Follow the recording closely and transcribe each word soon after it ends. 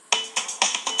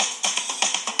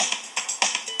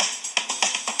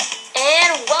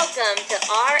Welcome to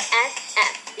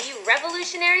RSF, the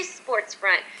Revolutionary Sports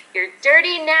Front, your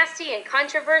dirty, nasty, and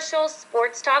controversial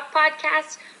sports talk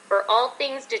podcast for all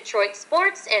things Detroit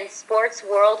sports and sports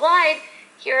worldwide.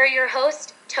 Here are your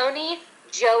hosts, Tony,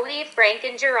 Joey, Frank,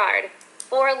 and Gerard,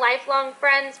 four lifelong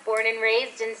friends born and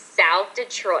raised in South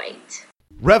Detroit.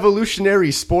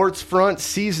 Revolutionary Sports Front,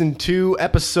 Season 2,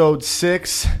 Episode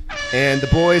 6, and the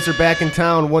boys are back in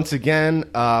town once again.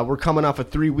 We're coming off a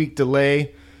 3-week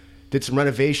delay. Did some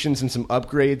renovations and some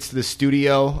upgrades to the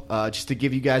studio. Just to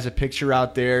give you guys a picture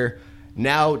out there,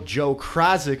 now Joe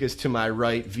Krozik is to my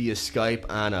right via Skype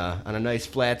on a nice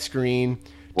flat screen.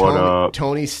 What up?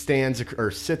 Tony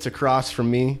sits across from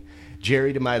me.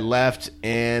 Jerry to my left,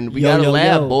 and we got a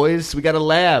lab, boys. We got a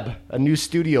lab, a new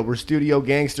studio. We're Studio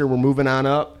Gangster. We're moving on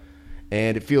up,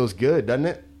 and it feels good, doesn't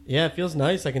it? Yeah, it feels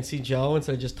nice. I can see Joe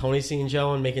instead of just Tony seeing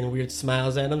Joe and making weird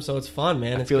smiles at him, so it's fun,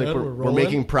 man. I feel like we're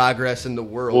making progress in the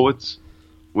world. Well,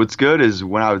 what's good is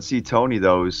when I would see Tony,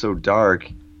 though, it was so dark,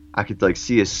 I could,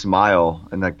 see his smile,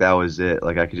 and, that was it.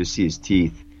 I could just see his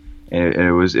teeth, and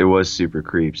it was super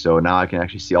creep. So now I can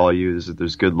actually see all of you.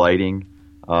 There's good lighting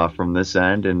from this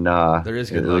end, and there is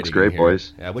good it looks great,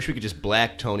 boys. Yeah, I wish we could just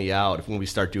black Tony out when we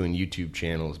start doing YouTube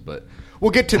channels, but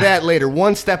we'll get to that later,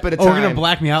 one step at a time. Oh, we're going to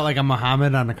black me out like I'm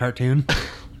Muhammad on a cartoon?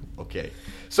 Okay.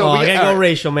 So we gotta go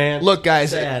racial, man. Look,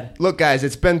 guys, sad.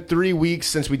 It's been 3 weeks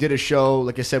since we did a show.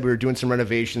 Like I said, we were doing some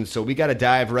renovations, so we got to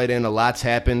dive right in. A lot's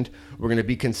happened. We're going to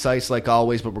be concise like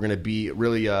always, but we're going to be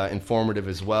really informative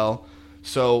as well.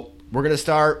 So we're going to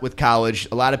start with college.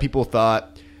 A lot of people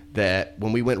thought that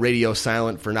when we went radio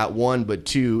silent for not 1 but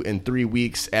 2 and 3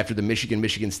 weeks after the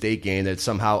Michigan State game, that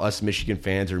somehow us Michigan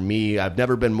fans, or me, I've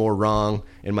never been more wrong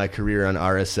in my career on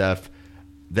RSF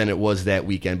than it was that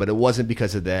weekend. But it wasn't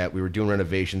because of that. We were doing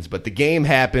renovations. But the game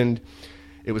happened.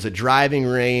 It was a driving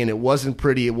rain. It wasn't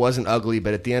pretty. It wasn't ugly.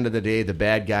 But at the end of the day, the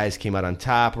bad guys came out on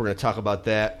top. We're going to talk about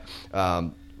that.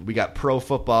 We got pro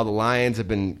football. The Lions have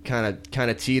been kind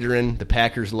of teetering. The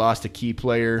Packers lost a key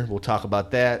player. We'll talk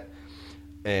about that.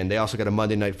 And they also got a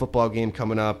Monday Night Football game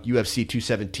coming up. UFC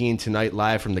 217 tonight,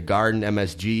 live from the Garden,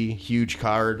 MSG. Huge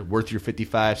card, worth your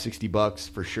 $55-$60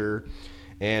 for sure.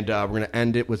 And we're going to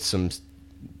end it with some,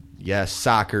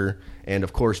 soccer. And,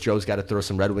 of course, Joe's got to throw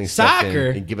some Red Wings stuff in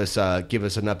and give us an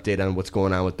update on what's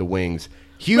going on with the Wings.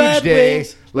 Huge Red day.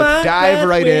 Wings, let's dive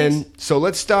right Wings. in. So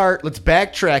let's start. Let's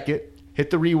backtrack it. Hit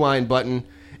the rewind button.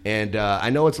 And I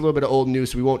know it's a little bit of old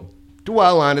news, so we won't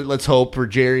dwell on it, let's hope, for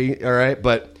Jerry. All right,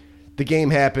 but the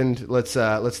game happened. Let's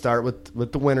start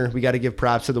with the winner. We got to give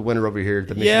props to the winner over here,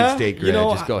 the Michigan State grad.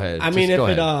 Just go ahead. I mean, if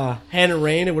it hadn't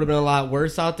rained, it would have been a lot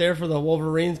worse out there for the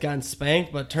Wolverines, gotten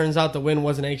spanked. But turns out the win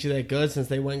wasn't actually that good since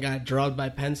they went and got drugged by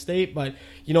Penn State. But,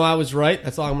 I was right.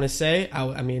 That's all I'm going to say.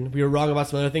 I mean, we were wrong about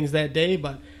some other things that day,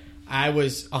 but I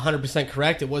was 100%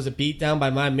 correct. It was a beatdown by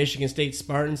my Michigan State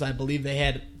Spartans. I believe they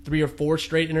had 3 or 4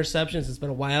 straight interceptions. It's been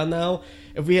a while now.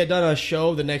 If we had done a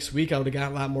show the next week, I would have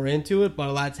gotten a lot more into it, but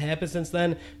a lot's happened since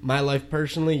then. My life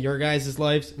personally, your guys'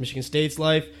 lives, Michigan State's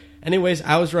life. Anyways,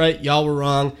 I was right. Y'all were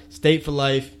wrong. State for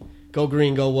life. Go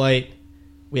green, go white.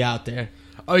 We out there.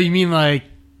 Oh, you mean like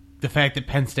the fact that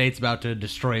Penn State's about to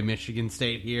destroy Michigan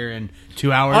State here in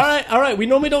 2 hours? All right. We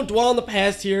normally don't dwell on the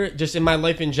past here, just in my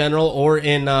life in general or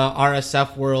in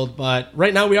RSF world. But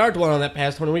right now we are dwelling on that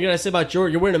past one. What do you got to say about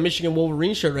You're wearing a Michigan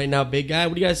Wolverine shirt right now, big guy.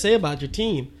 What do you got to say about your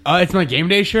team? It's my game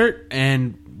day shirt,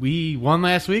 and we won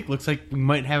last week. Looks like we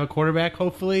might have a quarterback,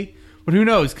 hopefully. But who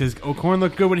knows, because O'Korn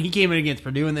looked good when he came in against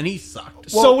Purdue, and then he sucked.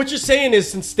 So what you're saying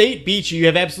is, since State beat you, you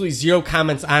have absolutely zero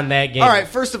comments on that game. All right,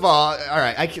 first of all,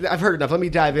 I've heard enough. Let me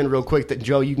dive in real quick.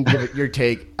 Joe, you can give it your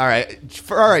take. All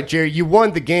right, Jerry, you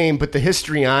won the game, but the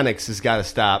histrionics has got to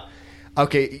stop.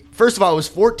 Okay, first of all, it was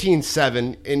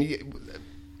 14-7, and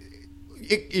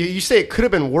you say it could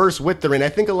have been worse with the rain. I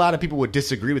think a lot of people would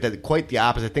disagree with that. Quite the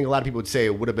opposite. I think a lot of people would say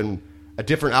it would have been a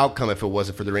different outcome if it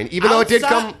wasn't for the rain. Even though it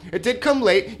did come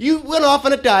late. You went off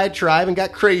on a diatribe and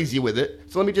got crazy with it.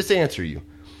 So let me just answer you.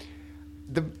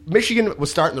 The Michigan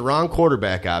was starting the wrong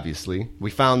quarterback, obviously.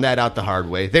 We found that out the hard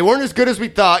way. They weren't as good as we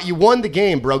thought. You won the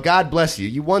game, bro. God bless you.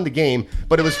 You won the game,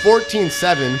 but it was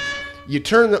 14-7.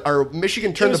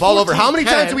 Michigan turned the ball over. How many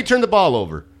times did we turn the ball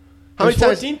over? How many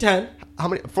times? 14-10. How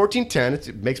many? 14-10.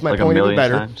 It makes my point even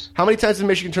better. Times. How many times did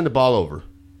Michigan turn the ball over?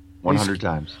 100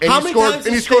 times. And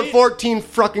you scored 14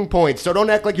 fucking points, so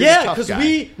don't act like you're the tough guy. Yeah, because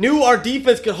we knew our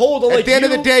defense could hold. At the end of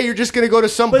the day, you're just going to go to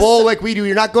some bowl like we do.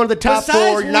 You're not going to the top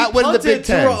 4. You're not winning the Big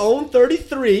Ten. To our own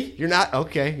 33. You're not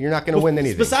okay. You're not going to win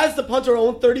anything. Besides the punt to our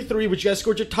own 33, which you guys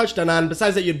scored your touchdown on.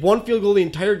 Besides that, you had 1 field goal the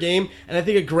entire game, and I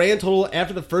think a grand total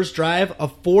after the first drive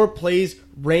of 4 plays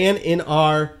ran in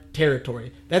our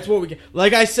territory. That's what we get.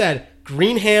 Like I said,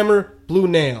 green hammer, blue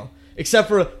nail. Except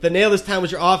for the nail this time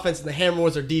was your offense and the hammer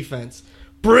was our defense.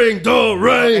 Bring the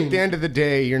rain. At the end of the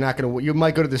day, you're not going to. You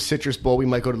might go to the Citrus Bowl. We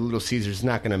might go to the Little Caesars. It's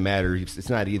not going to matter. It's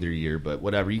not either year, but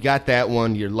whatever. You got that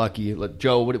one. You're lucky.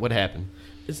 Joe, what happened?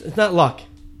 It's not luck.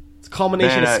 It's a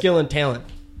culmination of skill and talent.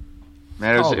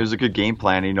 Man, it was a good game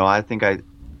plan. I think I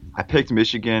picked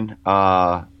Michigan.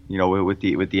 With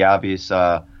the obvious,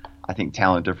 I think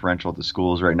talent differential at the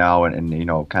schools right now, and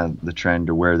kind of the trend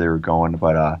to where they were going.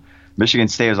 But Michigan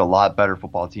State is a lot better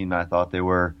football team than I thought they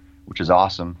were, which is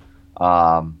awesome.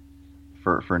 For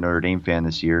a Notre Dame fan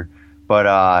this year. But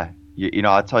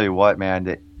I'll tell you what, man,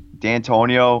 that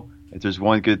D'Antonio, if there's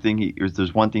one thing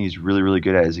he's really, really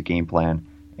good at is a game plan.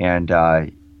 And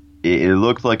it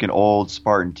looked like an old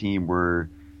Spartan team where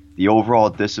the overall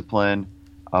discipline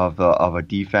of a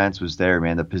defense was there,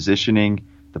 man. The positioning,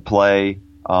 the play,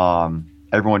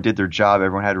 everyone did their job,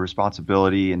 everyone had a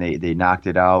responsibility, and they knocked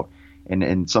it out.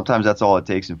 And sometimes that's all it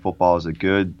takes in football is a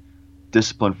good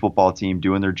disciplined football team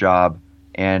doing their job,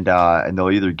 and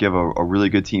they'll either give a really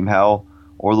good team hell,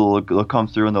 or they'll come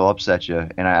through and they'll upset you.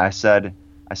 And I said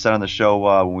on the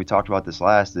show when we talked about this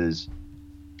last is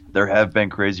there have been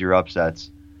crazier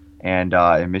upsets, and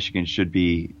Michigan should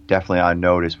be definitely on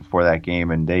notice before that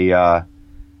game. And they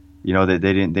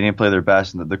didn't play their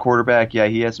best. And the quarterback,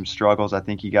 he had some struggles. I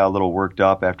think he got a little worked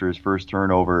up after his first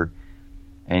turnover.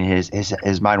 And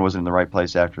his mind wasn't in the right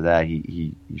place after that.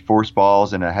 He forced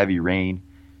balls in a heavy rain,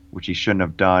 which he shouldn't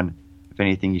have done. If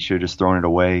anything, he should have just thrown it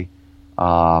away.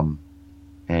 And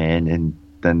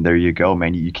then there you go,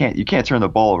 man. You can't turn the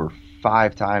ball over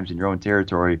 5 times in your own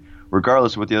territory,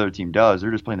 regardless of what the other team does.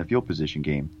 They're just playing a field position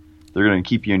game. They're going to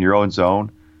keep you in your own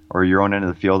zone or your own end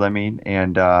of the field. And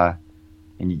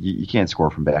you can't score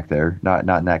from back there. Not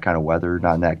in that kind of weather,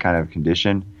 not in that kind of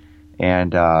condition.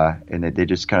 And they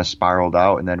just kind of spiraled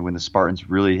out. And then when the Spartans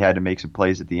really had to make some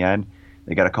plays at the end,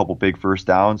 they got a couple big first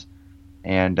downs,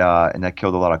 and that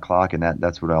killed a lot of clock. And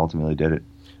that's what ultimately did it.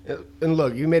 And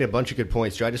look, you made a bunch of good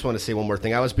points, Joe. I just want to say one more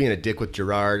thing. I was being a dick with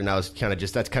Gerard, and I was kind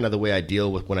of that's kind of the way I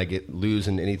deal with when I lose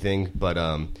in anything. But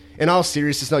in all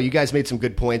seriousness, no, you guys made some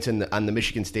good points on the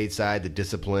Michigan State side, the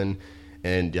discipline,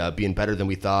 and being better than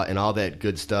we thought, and all that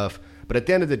good stuff. But at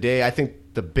the end of the day, I think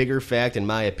the bigger fact, in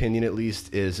my opinion at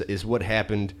least, is what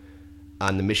happened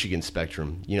on the Michigan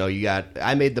spectrum.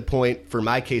 I made the point for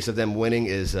my case of them winning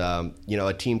is, a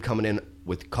team coming in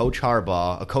with Coach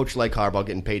Harbaugh, a coach like Harbaugh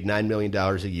getting paid $9 million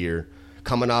a year,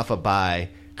 coming off a bye,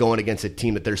 going against a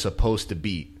team that they're supposed to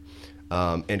beat,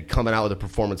 and coming out with a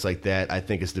performance like that, I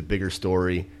think is the bigger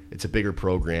story. It's a bigger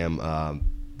program.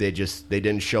 They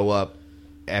didn't show up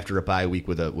after a bye week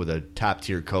with a top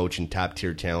tier coach and top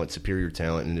tier talent, superior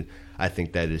talent, and I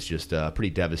think that is just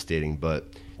pretty devastating. But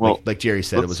like Jerry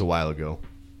said, it was a while ago.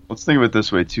 Let's think of it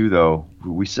this way too, though.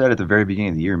 We said at the very beginning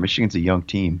of the year, Michigan's a young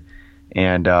team,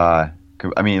 and at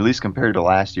least compared to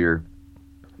last year,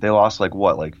 they lost like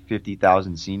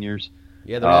 50,000 seniors.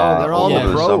 Yeah, they're all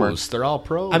the pros. They're all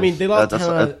pros. They lost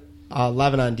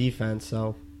 11 on defense,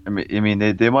 so.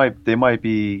 They might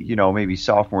be maybe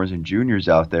sophomores and juniors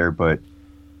out there, but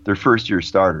they're first year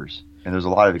starters, and there's a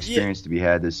lot of experience to be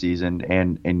had this season.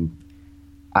 And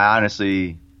I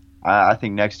honestly, I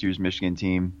think next year's Michigan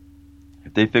team,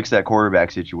 if they fix that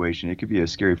quarterback situation, it could be a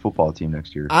scary football team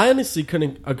next year. I honestly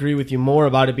couldn't agree with you more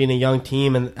about it being a young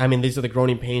team, and these are the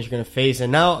growing pains you're going to face.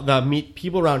 And now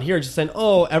people around here are just saying,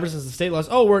 "Oh, ever since the state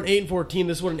lost, we're an 8-4 team.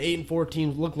 This is what an 8-4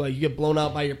 team look like. You get blown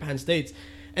out by your Penn States,"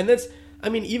 and that's.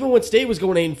 Even when State was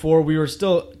going 8-4, we were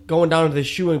still going down to the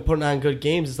shoe and putting on good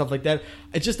games and stuff like that.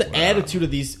 It's just the attitude of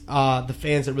these the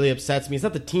fans that really upsets me. It's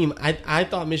not the team. I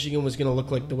thought Michigan was going to look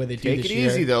like the way they do this year. Take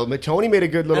it easy, though. Tony made a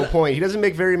good little point. He doesn't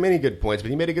make very many good points, but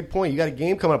he made a good point. You got a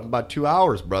game coming up in about 2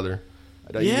 hours, brother.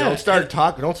 Don't start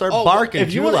talking. Don't start barking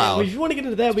too loud. If you want to get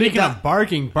into that, speaking of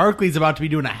barking, Barkley's about to be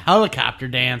doing a helicopter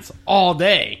dance all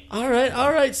day. All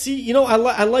right. See,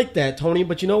 I like that, Tony.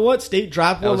 But you know what? State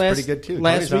dropped one last week.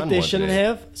 They shouldn't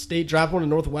have. State dropped one to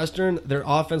Northwestern. Their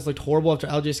offense looked horrible after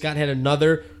LJ Scott had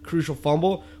another crucial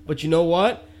fumble. But you know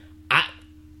what?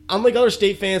 Unlike other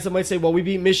State fans that might say, well, we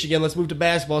beat Michigan, let's move to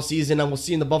basketball season, and we'll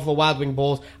see in the Buffalo Wild Wing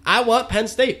Bowls. I want Penn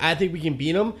State. I think we can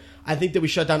beat them. I think that we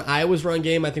shut down Iowa's run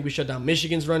game. I think we shut down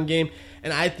Michigan's run game.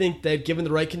 And I think that given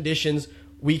the right conditions,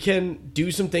 we can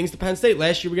do some things to Penn State.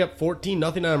 Last year we got 14-0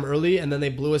 on them early, and then they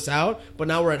blew us out. But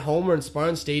now we're at home. We're in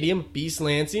Spartan Stadium, Beast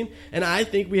Lansing. And I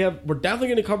think we're definitely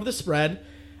going to cover the spread,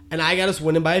 and I got us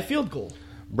winning by a field goal.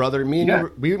 Brother, me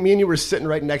and you were sitting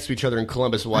right next to each other in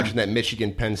Columbus watching that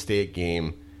Michigan-Penn State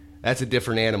game. That's a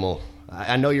different animal.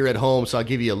 I know you're at home, so I'll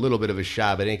give you a little bit of a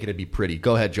shot, but it ain't going to be pretty.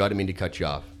 Go ahead, Joe. I didn't mean to cut you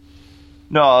off.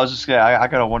 No, I was just saying, I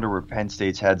gotta wonder where Penn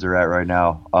State's heads are at right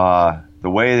now. The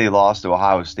way they lost to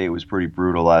Ohio State was pretty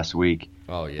brutal last week.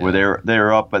 Oh yeah, where they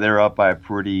were up, but they were up by a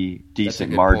pretty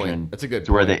decent margin. Point. That's a good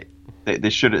to where point. they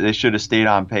should have stayed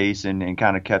on pace and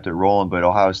kind of kept it rolling. But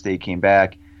Ohio State came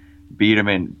back, beat them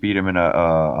in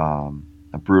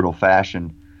a brutal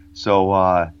fashion.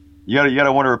 So you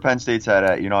gotta wonder where Penn State's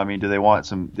at. You know, I mean, do they want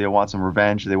some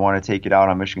revenge? Do they want to take it out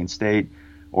on Michigan State,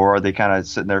 or are they kind of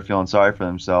sitting there feeling sorry for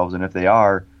themselves? And if they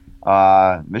are,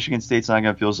 Michigan State's not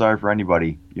gonna feel sorry for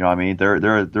anybody. You know what I mean?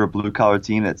 They're a blue collar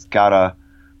team that's gotta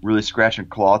really scratch and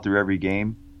claw through every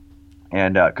game,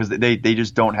 and because they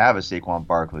just don't have a Saquon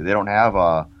Barkley, they don't have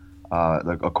a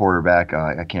quarterback.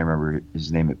 I can't remember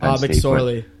his name at Penn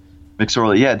State.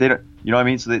 McSorley. Yeah, they don't. You know what I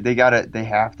mean? So they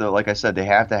have to, like I said, they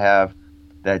have to have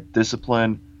that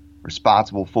disciplined,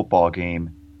 responsible football game,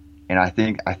 and I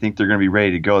think they're going to be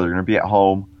ready to go. They're going to be at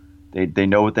home. They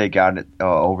know what they got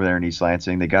over there in East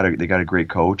Lansing. They got a great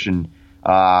coach, and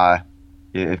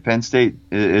if Penn State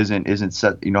isn't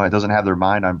set, you know, it doesn't have their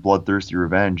mind on bloodthirsty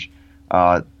revenge,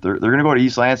 they're going to go to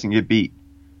East Lansing and get beat.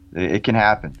 It can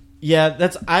happen. Yeah,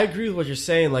 I agree with what you're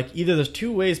saying. Like, either there's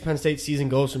two ways Penn State's season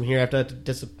goes from here after that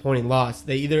disappointing loss.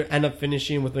 They either end up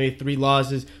finishing with maybe 3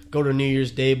 losses, go to New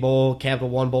Year's Day Bowl, Capital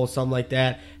One Bowl, something like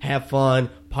that, have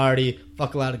fun, party,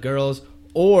 fuck a lot of girls,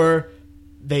 or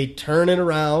they turn it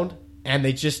around and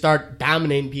they just start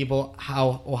dominating people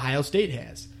how Ohio State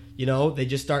has. You know, they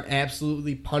just start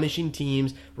absolutely punishing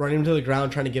teams, running them to the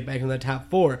ground, trying to get back into the top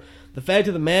 4. The fact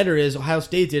of the matter is Ohio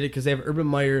State did it because they have Urban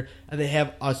Meyer and they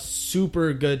have a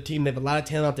super good team. They have a lot of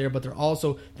talent out there, but they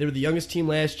were the youngest team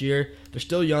last year. They're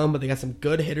still young, but they got some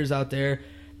good hitters out there.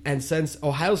 And since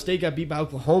Ohio State got beat by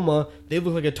Oklahoma, they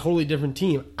look like a totally different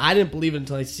team. I didn't believe it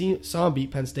until I saw them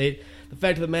beat Penn State. The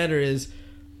fact of the matter is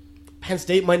Penn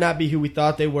State might not be who we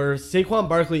thought they were. Saquon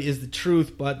Barkley is the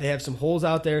truth, but they have some holes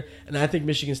out there, and I think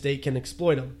Michigan State can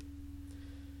exploit them.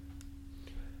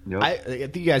 Yep. I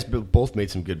think you guys both made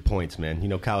some good points, man. You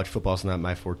know, college football's not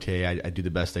my forte. I do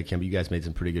the best I can, but you guys made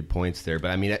some pretty good points there.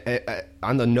 But, I mean,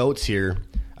 on the notes here,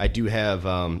 I do have,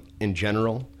 in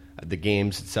general, the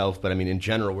games itself. But, I mean, in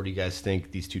general, where do you guys think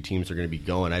these two teams are going to be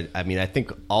going? I mean, I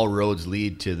think all roads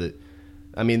lead to the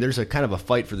 – I mean, there's a kind of a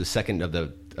fight for the second of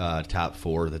the top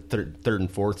 4, the third and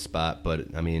fourth spot.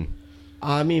 But, I mean –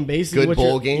 basically good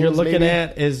what you're looking maybe?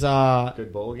 At is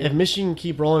good bowl game. If Michigan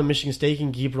keep rolling, Michigan State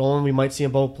can keep rolling, we might see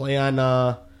them both play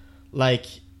on like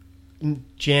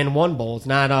Jan 1 bowls,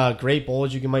 not great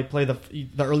bowls. You might play the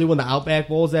early one, the Outback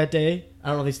bowls that day. I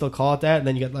don't know if they still call it that. And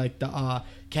then you got like the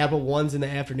Capital Ones in the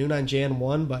afternoon on Jan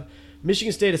 1. But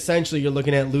Michigan State, essentially, you're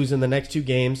looking at losing the next 2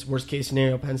 games. Worst case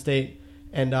scenario, Penn State,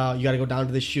 and you got to go down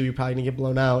to the shoe. You're probably gonna get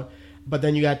blown out. But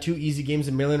then you got 2 easy games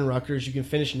in Maryland and Rutgers. You can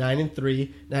finish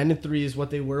 9-3. 9-3 is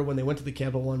what they were when they went to the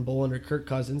Capital One Bowl under Kirk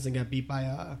Cousins and got beat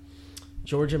by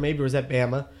Georgia, maybe, or was that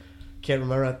Bama? Can't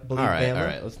remember. I believe Bama. All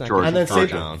right. Let's not Georgia. get And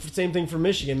then same thing for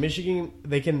Michigan. Michigan,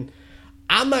 they can.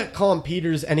 I'm not calling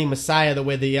Peters any messiah the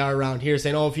way they are around here,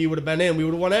 saying, "Oh, if he would have been in, we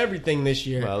would have won everything this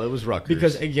year." Well, it was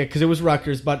Rutgers because it was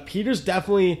Rutgers. But Peters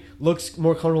definitely looks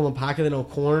more comfortable in the pocket than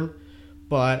O'Korn.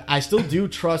 But I still do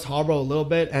trust Harbaugh a little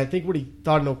bit, and I think what he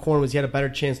thought in O'Korn was he had a better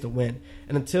chance to win.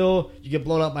 And until you get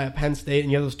blown out by a Penn State and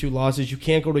you have those 2 losses, you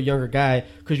can't go to a younger guy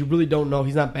because you really don't know.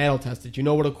 He's not battle-tested. You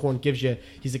know what O'Korn gives you.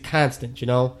 He's a constant, you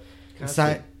know?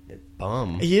 Constant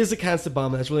bum. He is a constant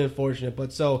bum, and that's really unfortunate.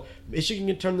 But so Michigan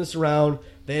can turn this around.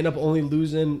 They end up only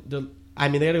losing they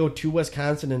got to go to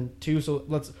Wisconsin and 2.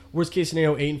 So worst case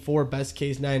scenario 8-4, best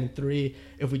case 9-3.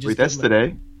 If we just wait, that's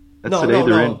today. That's no,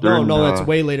 today. No, that's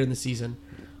way later in the season.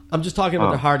 I'm just talking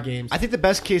about the hard games. I think the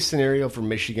best case scenario for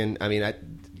Michigan,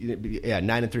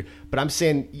 9-3. But I'm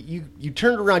saying you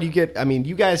turn it around. You get,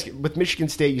 you guys with Michigan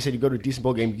State. You said you go to a decent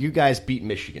bowl game. You guys beat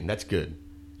Michigan. That's good.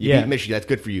 You beat Michigan. That's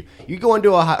good for you. You go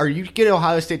into Ohio, or you get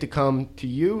Ohio State to come to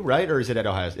you, right? Or is it at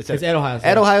Ohio State? It's at Ohio State.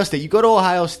 At Ohio State, you go to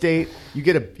Ohio State. You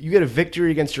get a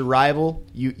victory against your rival.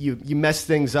 You mess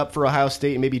things up for Ohio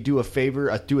State and maybe do a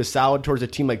favor, do a solid towards a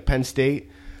team like Penn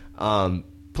State.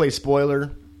 Play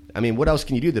spoiler. What else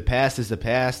can you do? The past is the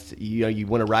past. You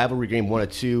win a rivalry game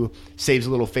 1-2, saves a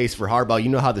little face for Harbaugh. You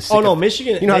know how the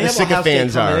Michigan. You know how the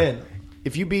Sycophants are.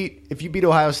 If you beat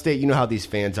Ohio State, you know how these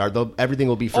fans are. Everything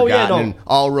will be forgotten, and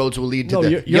all roads will lead to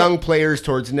the young players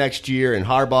towards next year. And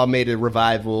Harbaugh made a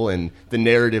revival, and the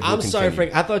narrative. I'm sorry,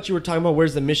 Frank. I thought you were talking about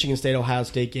where's the Michigan State Ohio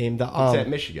State game. It's at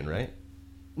Michigan, right?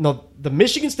 No, the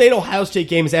Michigan State Ohio State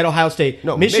game is at Ohio State.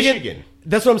 No, Michigan.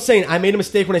 That's what I'm saying. I made a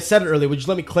mistake when I said it earlier. Would you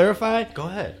let me clarify? Go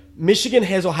ahead. Michigan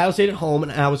has Ohio State at home,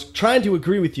 and I was trying to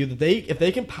agree with you that if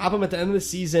they can pop them at the end of the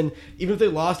season, even if they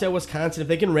lost at Wisconsin, if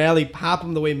they can rally, pop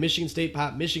them the way Michigan State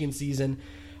popped Michigan season,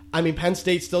 I mean, Penn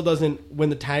State still doesn't win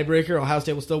the tiebreaker. Ohio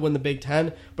State will still win the Big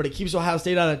Ten, but it keeps Ohio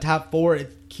State out of the top 4.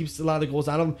 It keeps a lot of the goals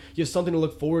out of them. You have something to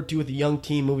look forward to with a young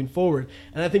team moving forward.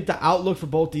 And I think the outlook for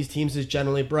both these teams is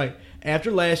generally bright.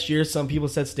 After last year, some people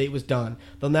said State was done.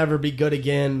 They'll never be good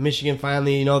again. Michigan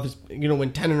finally,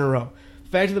 win 10 in a row. The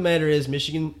fact of the matter is,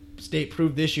 Michigan State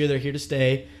proved this year they're here to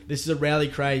stay. This is a rally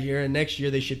cry year, and next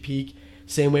year they should peak.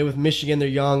 Same way with Michigan, they're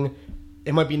young.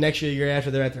 It might be next year, the year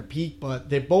after they're at their peak, but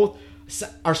they both...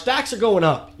 Our stocks are going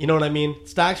up. You know what I mean?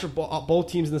 Stocks for both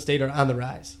teams in the state are on the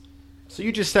rise. So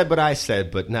you just said what I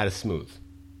said, but not as smooth.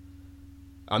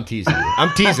 I'm teasing you.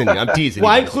 I'm teasing you. Well,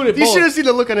 I included both. You should have seen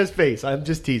the look on his face. I'm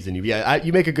just teasing you. Yeah,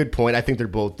 you make a good point. I think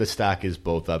the stock is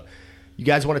both up. You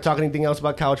guys want to talk anything else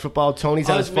about college football? Tony's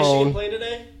on his phone. Is Michigan playing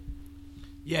today?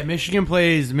 Yeah, Michigan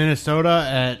plays Minnesota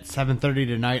at 7:30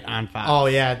 tonight on Fox. Oh,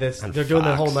 yeah. They're doing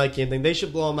the whole night game thing. They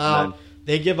should blow them out.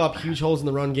 They give up huge holes in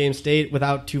the run game. State,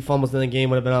 without 2 fumbles in the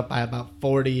game, would have been up by about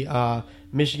 40.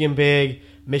 Michigan big.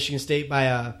 Michigan State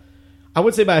by I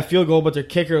would say by a field goal, but their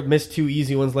kicker missed 2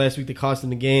 easy ones last week that cost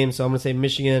them the game. So I'm going to say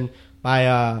Michigan by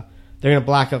they're going to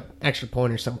block an extra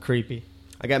point or something creepy.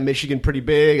 I got Michigan pretty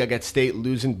big. I got State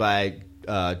losing by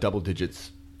double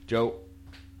digits. Joe?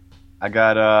 I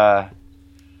got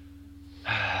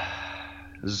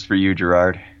this is for you,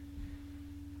 Gerard.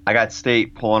 I got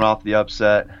State pulling off the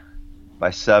upset by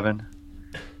 7,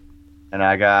 and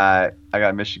I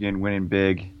got Michigan winning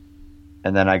big,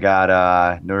 and then I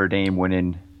got Notre Dame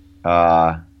winning.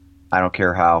 I don't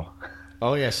care how.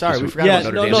 Oh yeah, sorry, we forgot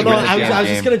about Notre Dame. No. I was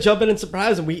just gonna jump in and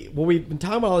surprise them. We've been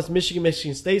talking about all this Michigan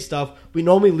State stuff. We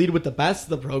normally lead with the best of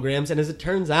the programs, and as it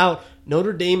turns out,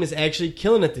 Notre Dame is actually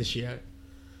killing it this year.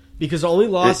 Because the only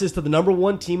loss is to the number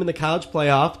 1 team in the college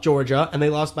playoff, Georgia, and they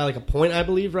lost by like a point, I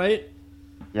believe, right?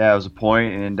 Yeah, it was a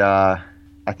point, and I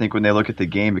think when they look at the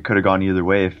game, it could have gone either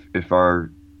way. If our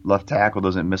left tackle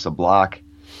doesn't miss a block,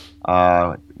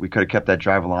 we could have kept that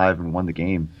drive alive and won the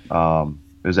game.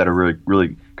 It was at a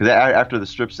really because after the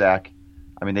strip sack,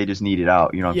 I mean, they just needed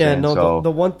out. You know what I'm saying? No.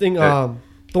 The one thing,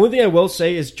 the only thing I will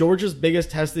say is Georgia's biggest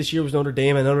test this year was Notre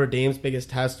Dame, and Notre Dame's biggest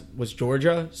test was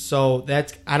Georgia. So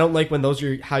I don't like when those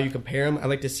are how you compare them. I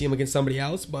like to see them against somebody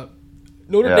else, but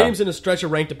Notre Dame's in a stretch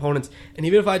of ranked opponents, and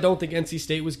even if I don't think NC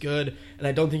State was good, and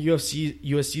I don't think USC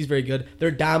is very good,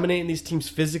 they're dominating these teams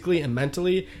physically and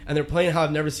mentally, and they're playing how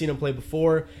I've never seen them play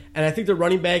before. And I think the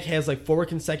running back has like 4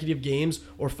 consecutive games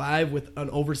or 5 with an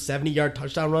over 70-yard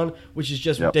touchdown run, which is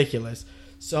just ridiculous.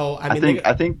 So I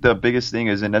think the biggest thing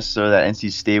isn't necessarily that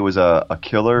NC State was a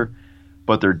killer,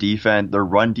 but their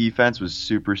run defense was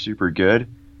super, super good.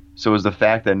 So it was the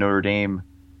fact that Notre Dame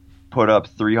put up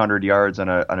 300 yards on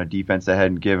a defense that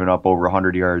hadn't given up over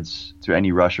 100 yards to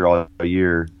any rusher all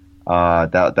year.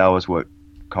 That was what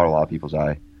caught a lot of people's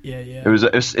eye. Yeah. It was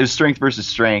strength versus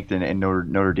strength, and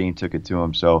Notre Dame took it to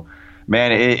them. So,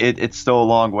 man, it's still a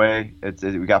long way.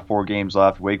 We got 4 games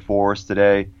left. Wake Forest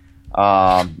today.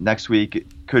 Next week it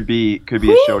could be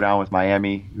a showdown with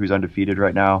Miami, who's undefeated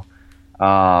right now.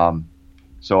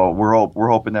 So we're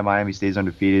hoping that Miami stays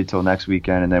undefeated till next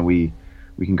weekend, and then we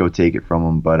can go take it from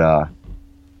them. But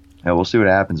yeah, we'll see what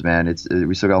happens, man.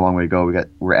 We still got a long way to go.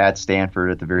 We're at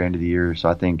Stanford at the very end of the year, so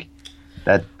I think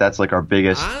that's like our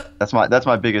biggest. That's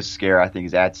my biggest scare. I think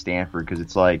is at Stanford, because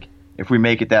it's like if we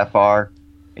make it that far,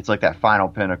 it's like that final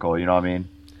pinnacle. You know what I mean?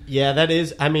 Yeah, that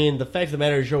is. I mean, the fact of the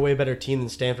matter is you're a way better team than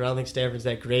Stanford. I don't think Stanford's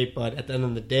that great, but at the end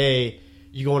of the day,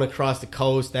 you going across the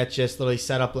coast, that's just literally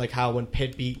set up like how when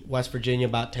Pitt beat West Virginia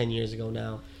about 10 years ago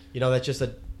now. That's just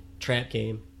a trap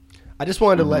game. I just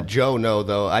wanted to let Joe know,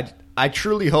 though, I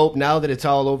truly hope, now that it's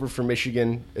all over for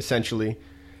Michigan, essentially,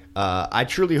 I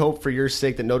truly hope for your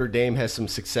sake that Notre Dame has some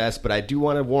success, but I do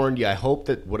want to warn you, I hope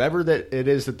that whatever that it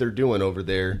is that they're doing over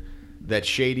there, that's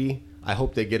shady, I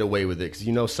hope they get away with it,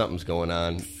 because something's going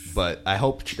on. But I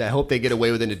hope they get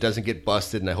away with it and it doesn't get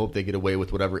busted, and I hope they get away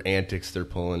with whatever antics they're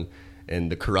pulling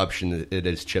and the corruption that it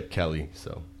is Chip Kelly.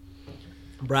 So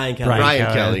Brian Kelly.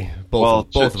 Brian Kelly.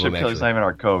 Both of them, Chip Kelly's not even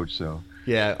our coach, so.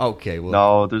 Yeah, okay. Well,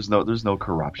 no, there's no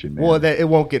corruption, man. Well, it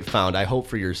won't get found. I hope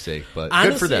for your sake, but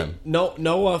honestly, good for them.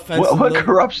 No offense. What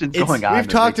corruption's going on? We've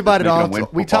talked about it all.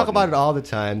 We talk about it all the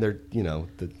time. They're,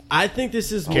 I think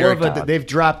this is more of a. They've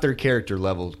dropped their character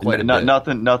level quite a bit.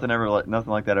 Nothing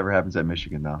like that ever happens at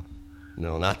Michigan, though.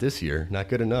 No, not this year. Not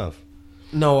good enough.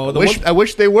 No, I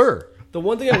wish they were. The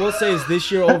one thing I will say is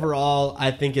this year overall, I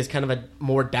think is kind of a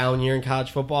more down year in college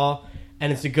football.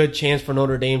 And it's a good chance for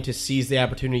Notre Dame to seize the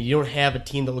opportunity. You don't have a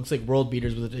team that looks like world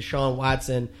beaters with Deshaun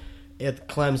Watson at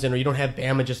Clemson, or you don't have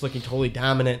Bama just looking totally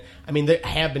dominant. I mean, they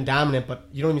have been dominant, but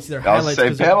you don't even see their highlights. I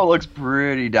was say, Bama looks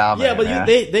pretty dominant. Yeah, but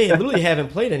they literally haven't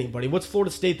played anybody. What's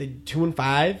Florida State? They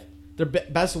 2-5. their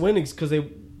best winnings because they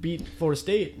beat Florida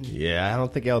State. Yeah, I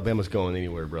don't think Alabama's going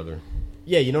anywhere, brother.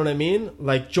 Yeah, you know what I mean?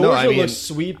 Like, Georgia looks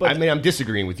sweet, but... I mean, I'm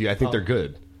disagreeing with you. I think they're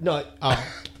good. No,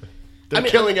 They're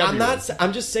killing everyone.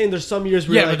 I'm just saying there's some years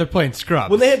where but they're playing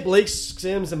scrubs. When they had Blake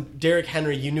Sims and Derrick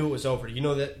Henry, you knew it was over. You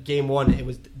know that game one, it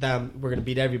was them. We're going to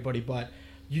beat everybody. But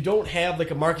you don't have like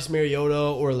a Marcus Mariota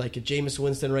or like a Jameis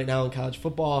Winston right now in college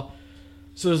football.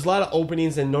 So there's a lot of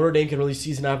openings, and Notre Dame can really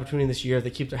seize an opportunity this year if they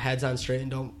keep their heads on straight and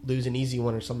don't lose an easy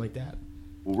one or something like that.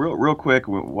 Well, real quick,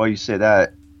 while you say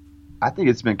that, I think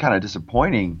it's been kind of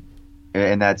disappointing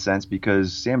in that sense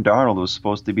because Sam Darnold was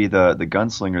supposed to be the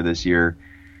gunslinger this year,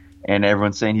 and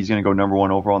everyone's saying he's going to go number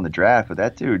 1 overall in the draft. But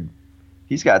that dude,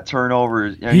 he's got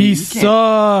turnovers. I mean, he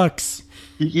sucks.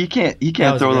 He can't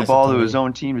throw the ball to his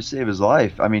own team to save his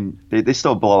life. I mean, they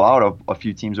still blow out a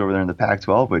few teams over there in the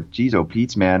Pac-12, but geez,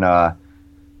 Pete's man,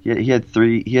 he had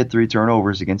three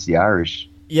turnovers against the Irish.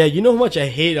 Yeah, you know how much I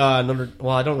hate Notre.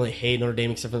 Well, I don't really hate Notre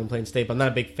Dame except for them playing State. But I'm not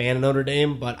a big fan of Notre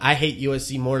Dame, but I hate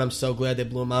USC more, and I'm so glad they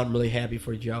blew them out. I'm really happy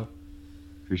for you, Joe.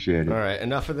 Appreciate it. All right,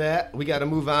 enough of that. We got to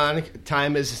move on.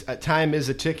 Time is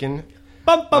a ticking.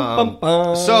 Bum, bum, bum,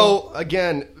 bum. So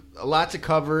again, a lot to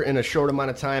cover in a short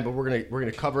amount of time, but we're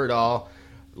gonna cover it all.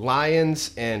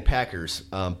 Lions and Packers,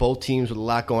 both teams with a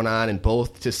lot going on, and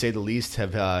both, to say the least,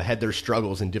 have had their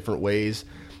struggles in different ways.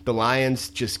 The Lions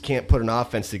just can't put an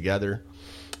offense together.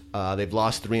 They've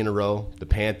lost 3 in a row. The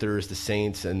Panthers, the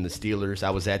Saints, and the Steelers. I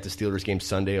was at the Steelers game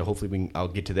Sunday. Hopefully I'll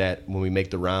get to that when we make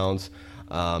the rounds.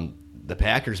 The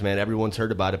Packers, man, everyone's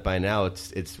heard about it by now.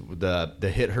 It's the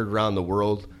hit heard around the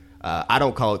world. I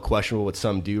don't call it questionable what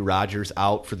some do. Rodgers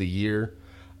out for the year.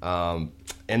 And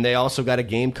they also got a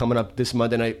game coming up this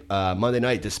Monday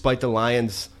night. Despite the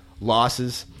Lions'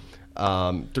 losses,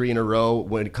 3 in a row,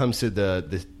 when it comes to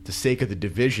the sake of the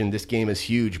division, this game is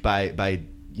huge by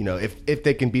if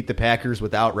they can beat the Packers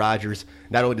without Rodgers,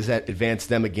 not only does that advance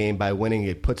them a game by winning,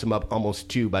 it puts them up almost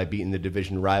 2 by beating the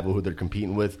division rival who they're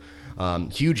competing with.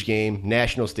 Huge game,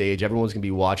 national stage. Everyone's gonna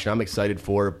be watching. I'm excited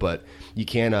for it, but you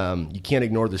can't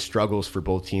ignore the struggles for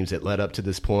both teams that led up to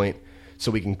this point.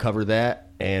 So we can cover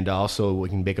that, and also we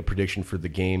can make a prediction for the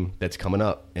game that's coming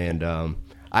up. And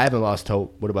I haven't lost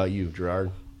hope. What about you,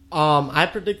 Gerard? I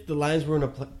predict the Lions were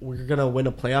gonna win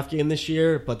a playoff game this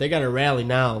year, but they got to rally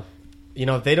now. You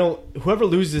know, if they don't, whoever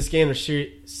loses this game, their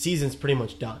season's pretty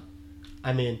much done.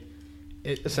 I mean,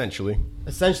 essentially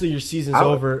your season's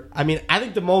over. I mean, I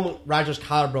think the moment Rodgers'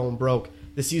 collarbone broke,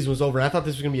 the season was over. And I thought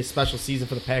this was going to be a special season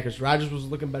for the Packers. Rodgers was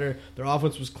looking better. Their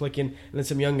offense was clicking. And then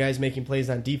some young guys making plays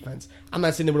on defense. I'm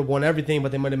not saying they would have won everything,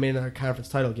 but they might have made another conference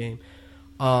title game.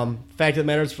 Fact of the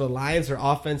matter is, for the Lions, their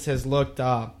offense has looked,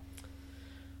 how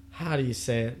do you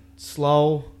say it,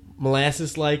 slow,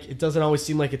 molasses-like. It doesn't always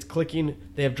seem like it's clicking.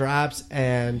 They have drops,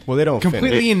 and they don't completely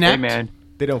finish. inept. Hey, man.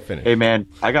 They don't finish. Hey, man,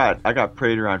 I got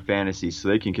Prater on fantasy, so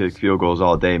they can kick field goals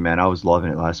all day, man. I was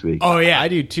loving it last week. Oh, yeah. I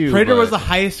do, too. Prater was the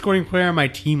highest scoring player on my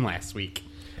team last week.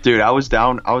 Dude, I was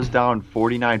down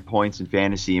 49 points in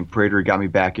fantasy, and Prater got me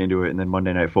back into it, and then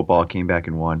Monday Night Football came back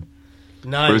and won.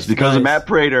 nice. But it's because of Matt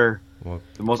Prater, Well,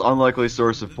 the most unlikely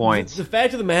source of points. The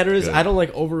fact of the matter is, Good. I don't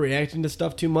like overreacting to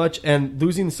stuff too much, and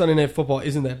losing Sunday Night Football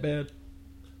isn't that bad.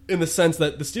 In the sense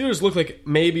that the Steelers look like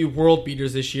maybe world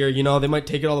beaters this year. You know, they might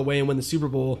take it all the way and win the Super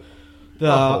Bowl.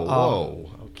 whoa.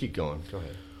 Keep going. Go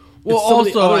ahead. Well, It's some of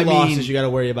the also, other I mean, losses you got to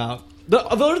worry about. The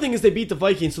other thing is they beat the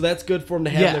Vikings, so that's good for them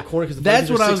to have in their corner. Because that's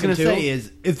what I was going to say.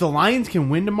 Is if the Lions can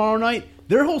win tomorrow night,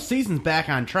 their whole season's back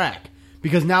on track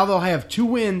because now they'll have 2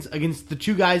 wins against the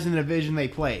 2 guys in the division they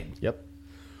played. Yep.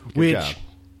 Good which job.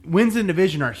 wins in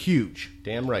division are huge.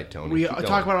 Damn right, Tony. We Keep talk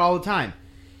going. about it all the time.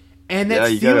 And Yeah,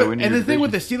 that you gotta Steelers, win and your the thing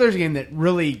with the Steelers game that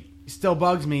really still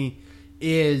bugs me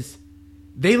is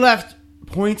they left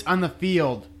points on the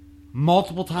field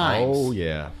multiple times. Oh,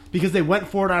 yeah. Because they went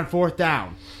for it on 4th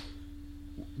down.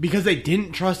 Because they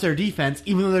didn't trust their defense,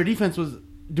 even though their defense was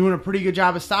doing a pretty good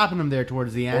job of stopping them there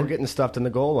towards the Or end. getting stuffed in the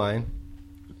goal line.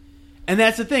 And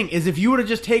that's the thing, is if you would have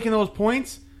just taken those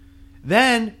points,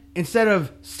 then instead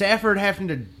of Stafford having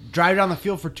to drive down the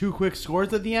field for 2 quick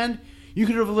scores at the end, you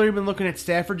could have literally been looking at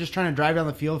Stafford just trying to drive down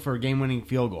the field for a game-winning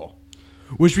field goal.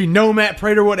 Which we know Matt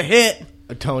Prater would have hit.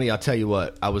 Tony, I'll tell you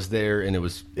what. I was there, and it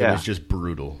was just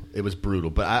brutal. It was brutal.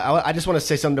 But I just want to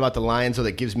say something about the Lions, so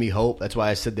that gives me hope. That's why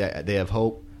I said that they have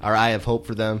hope, or I have hope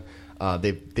for them.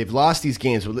 They've lost these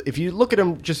games. If you look at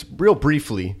them just real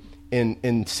briefly in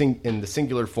the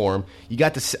singular form, you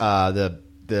got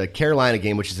the Carolina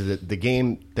game, which is the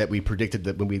game that we predicted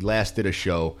that when we last did a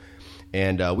show.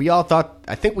 And we all thought,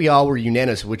 I think we all were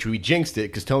unanimous, which we jinxed it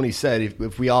because Tony said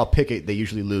if we all pick it, they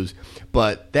usually lose.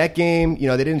 But that game,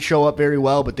 they didn't show up very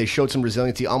well, but they showed some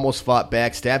resiliency, almost fought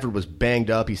back. Stafford was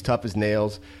banged up. He's tough as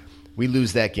nails. We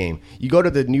lose that game. You go to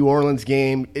the New Orleans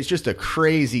game, it's just a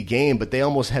crazy game, but they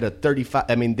almost had a 35.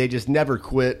 I mean, they just never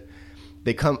quit.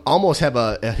 They almost have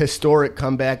a historic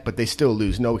comeback, but they still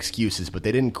lose. No excuses, but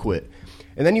they didn't quit.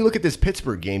 And then you look at this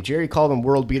Pittsburgh game. Jerry called them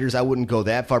world beaters. I wouldn't go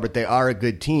that far, but they are a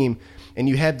good team. And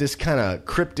you have this kind of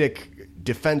cryptic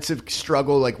defensive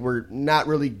struggle, like we're not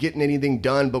really getting anything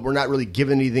done, but we're not really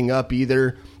giving anything up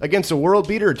either. Against a world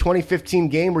beater, a 2015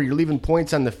 game where you're leaving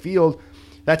points on the field,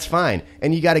 that's fine.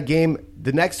 And you got a game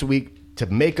the next week to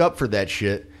make up for that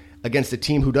shit against a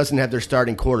team who doesn't have their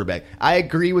starting quarterback. I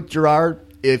agree with Gerard.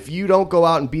 If you don't go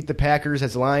out and beat the Packers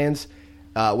as Lions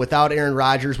without Aaron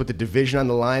Rodgers, with the division on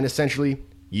the line, essentially,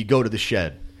 you go to the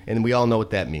shed. And we all know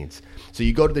what that means. So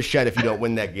you go to the shed if you don't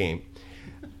win that game.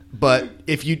 But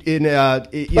if you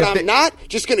I'm not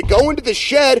just going to go into the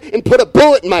shed and put a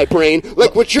bullet in my brain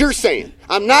like what you're saying.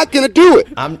 I'm not going to do it.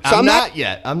 I'm not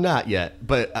yet. I'm not yet.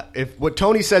 But if what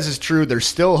Tony says is true, there's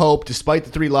still hope despite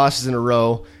the 3 losses in a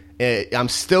row. I'm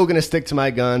still going to stick to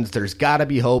my guns. There's got to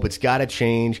be hope. It's got to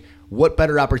change. What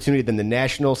better opportunity than the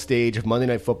national stage of Monday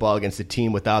Night Football against a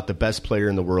team without the best player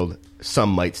in the world, some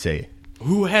might say.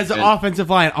 Who has an offensive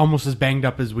line almost as banged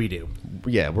up as we do.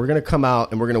 Yeah, we're going to come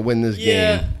out and we're going to win this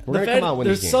game. We're going to come out and win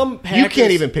this game. Some Packers, you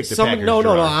can't even pick the Packers. No.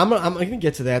 I'm going to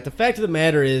get to that. The fact of the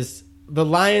matter is the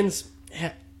Lions,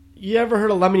 you ever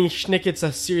heard of Lemony Snicket's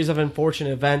A Series of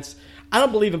Unfortunate Events? I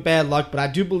don't believe in bad luck, but I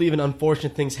do believe in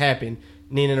unfortunate things happening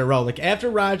in a row. Like after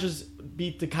Rodgers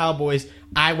beat the Cowboys,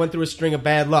 I went through a string of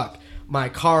bad luck. My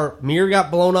car mirror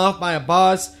got blown off by a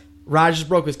bus. Rodgers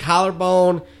broke his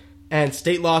collarbone. And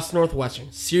State lost to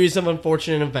Northwestern. Series of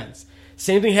unfortunate events.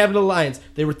 Same thing happened to the Lions.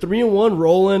 They were 3-1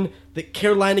 rolling. The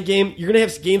Carolina game, you're going to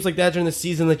have games like that during the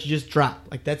season that you just drop.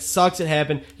 Like, that sucks. It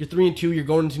happened. You're 3-2. You're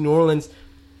going into New Orleans.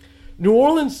 New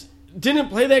Orleans didn't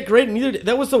play that great. Neither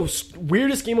that was the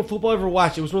weirdest game of football I ever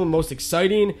watched. It was one of the most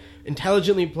exciting,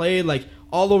 intelligently played. Like,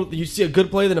 although you see a good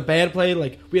play than a bad play.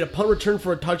 Like, we had a punt return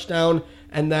for a touchdown.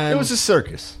 And then it was a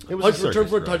circus. It was a circus, return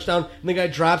for a touchdown, and the guy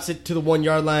drops it to the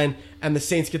 1-yard line, and the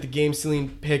Saints get the game-sealing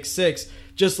pick 6.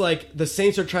 Just like the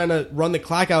Saints are trying to run the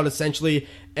clock out, essentially,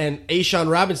 and A'Shawn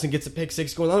Robinson gets a pick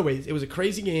 6 going the other way. It was a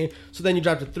crazy game. So then you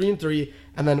drop to 3-3,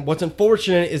 and then what's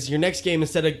unfortunate is your next game,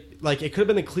 instead of, like, it could have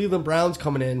been the Cleveland Browns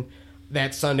coming in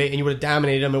that Sunday, and you would have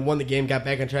dominated them and won the game, got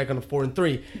back on track on a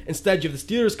 4-3. Instead, you have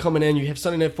the Steelers coming in, you have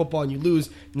Sunday Night Football, and you lose.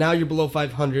 Now you're below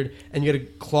 500, and you got to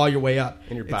claw your way up.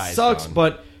 And it sucks,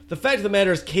 but the fact of the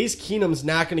matter is Case Keenum's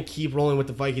not going to keep rolling with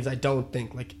the Vikings, I don't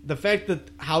think. Like, the fact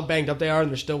that how banged up they are and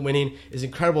they're still winning is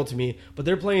incredible to me, but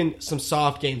they're playing some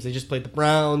soft games. They just played the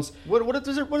Browns. What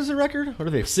is their record? What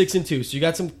are they? 6-2. So you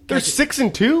got some... They're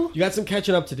 6-2? You got some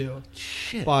catching up to do.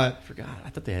 Shit, but I forgot. I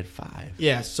thought they had 5.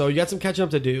 Yeah, so you got some catching up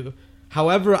to do.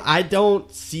 However, I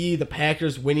don't see the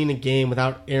Packers winning a game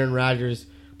without Aaron Rodgers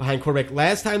behind quarterback.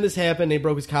 Last time this happened, they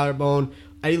broke his collarbone.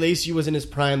 Eddie Lacy was in his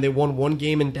prime. They won 1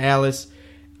 game in Dallas,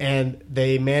 and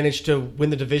they managed to win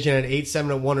the division at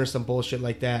 8-7-1 or some bullshit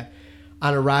like that.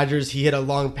 On a Rodgers, he hit a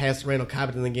long pass to Randall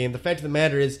Cobb in the game. The fact of the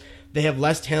matter is they have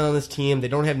less talent on this team. They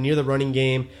don't have near the running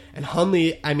game. And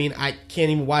Hundley, I mean, I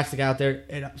can't even watch the guy out there.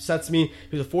 It upsets me.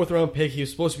 He was a 4th-round pick. He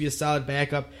was supposed to be a solid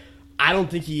backup. I don't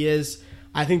think he is.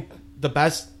 I think the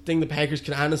best thing the Packers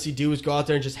can honestly do is go out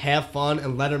there and just have fun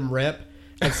and let him rip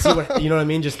and see what, you know what I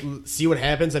mean? Just see what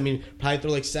happens. I mean, probably throw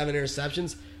like 7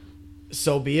 interceptions.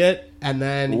 So be it. And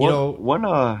then,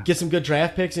 get some good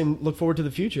draft picks and look forward to the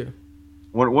future.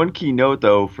 One key note,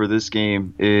 though, for this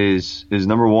game is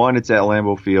number 1, it's at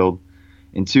Lambeau Field.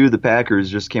 And 2, the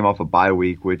Packers just came off a bye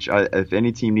week, which if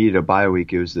any team needed a bye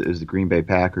week, it was the Green Bay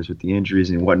Packers with the injuries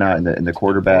and whatnot. And the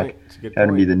quarterback had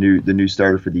to be the new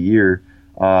starter for the year.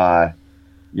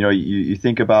 You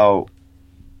think about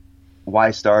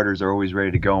why starters are always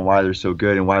ready to go and why they're so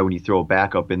good and why when you throw a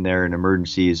backup in there in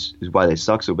emergency is why they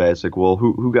suck so bad. It's like, well,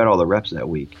 who got all the reps that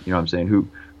week? You know what I'm saying? Who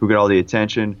got all the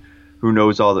attention? Who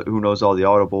knows all the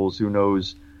audibles? Who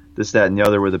knows this, that, and the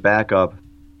other with a backup?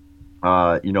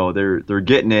 They're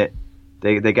getting it.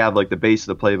 They got like the base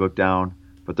of the playbook down,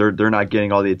 but they're not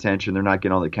getting all the attention. They're not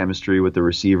getting all the chemistry with the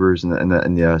receivers and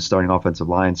the starting offensive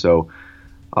line. So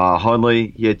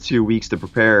Hundley, he had 2 weeks to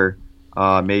prepare.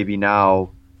 Maybe now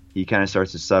he kind of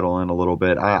starts to settle in a little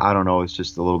bit. I don't know. It's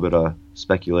just a little bit of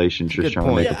speculation, just Good trying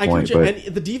point. to make a point. But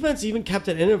And the defense even kept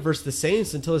it in it versus the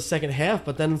Saints until the second half.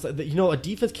 But then, a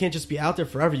defense can't just be out there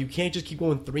forever. You can't just keep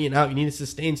going 3 and out. You need to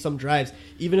sustain some drives,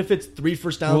 even if it's 3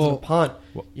 first downs and a punt.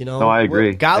 No, I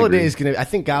agree. Galladay is gonna. I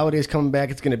think Galladay is coming back.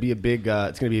 It's gonna be a big.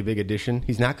 It's gonna be a big addition.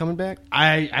 He's not coming back.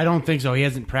 I don't think so. He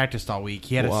hasn't practiced all week.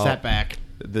 He had a setback.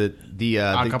 The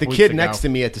couple kid weeks next ago. to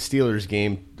me at the Steelers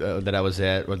game that I was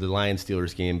at, or the Lions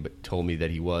Steelers game, but told me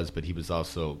that he was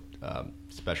also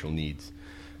special needs.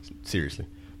 Seriously,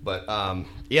 but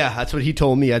yeah, that's what he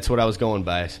told me. That's what I was going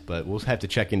by. But we'll have to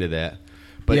check into that.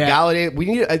 But Yeah. Galladay, we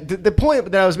need the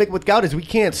point that I was making with Galladay is we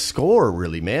can't score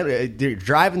really, man. They're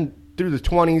driving through the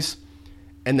 20s,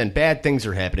 and then bad things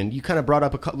are happening. You kind of brought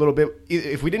up a little bit.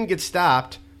 If we didn't get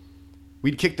stopped,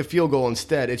 we'd kick the field goal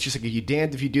instead. It's just like you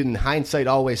damned if you do, and hindsight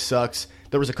always sucks.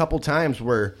 There was a couple times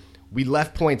where we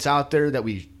left points out there that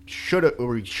we should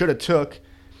have took,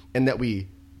 and that we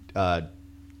got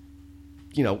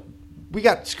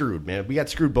screwed, man. We got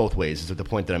screwed both ways. Is the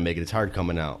point that I'm making. It's hard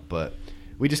coming out, but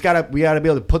we gotta be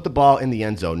able to put the ball in the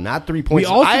end zone, not 3 points.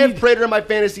 I have Prater on my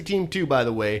fantasy team too, by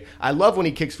the way. I love when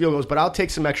he kicks field goals, but I'll take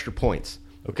some extra points.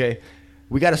 Okay,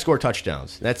 we got to score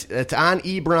touchdowns. That's on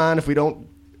Ebron. If we don't.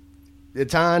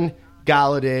 It's on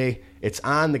Galladay. It's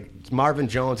on Marvin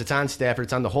Jones. It's on Stafford.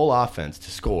 It's on the whole offense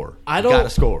to score. Got to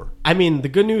score. I mean, the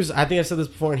good news, I think I said this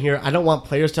before in here, I don't want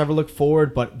players to ever look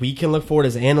forward, but we can look forward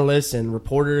as analysts and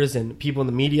reporters and people in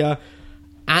the media.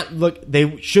 Look,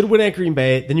 they should win at Green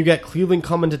Bay. Then you got Cleveland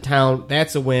coming to town.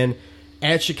 That's a win.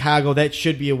 At Chicago, that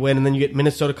should be a win. And then you get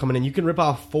Minnesota coming in. You can rip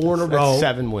off 4 in a row. That's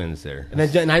 7 wins there. And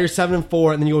then now you're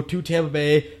 7-4, and then you go to Tampa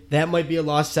Bay. That might be a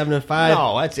loss, 7-5.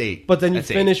 No, that's 8. But then you That's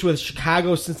finish 8. with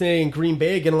Chicago, Cincinnati, and Green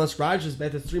Bay again. Unless Rodgers is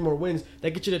back, that's 3 more wins.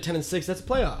 That gets you to 10-6. That's a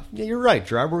playoff. Yeah, you're right,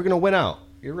 Gerard. We're going to win out.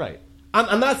 You're right.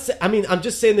 I'm not. I'm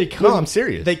just saying they can. No, I'm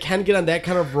serious. They can get on that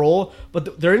kind of roll,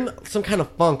 but they're in some kind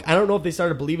of funk. I don't know if they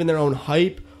started believing their own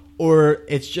hype, or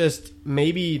it's just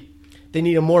maybe they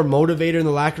need a more motivator in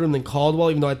the locker room than Caldwell.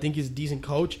 Even though I think he's a decent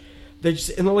coach, they're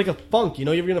just in like a funk.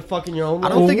 You're ever gonna fuck in your own. I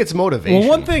don't think it's motivation. Well,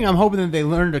 one thing I'm hoping that they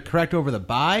learn to correct over the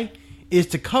bye is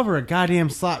to cover a goddamn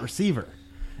slot receiver.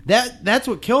 That's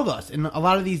what killed us in a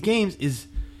lot of these games is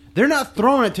they're not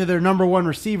throwing it to their number one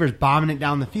receivers, bombing it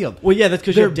down the field. Well, yeah, that's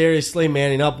because you have Darius Slay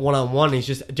manning up one-on-one.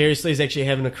 Darius Slay's actually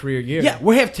having a career year. Yeah,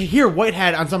 we have to hear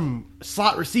Whitehead on some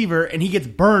slot receiver, and he gets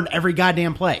burned every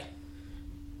goddamn play.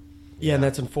 Yeah, and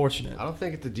that's unfortunate. I don't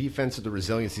think the defense or the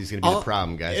resiliency is going to be the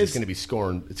problem, guys. It's going to be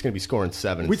scoring. It's going to be scoring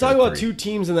 7. We talk about 2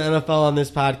 teams in the NFL on this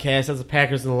podcast, that's the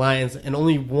Packers and the Lions, and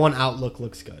only one outlook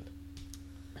looks good.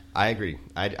 I agree.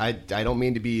 I don't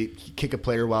mean to kick a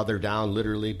player while they're down,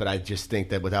 literally, but I just think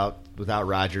that without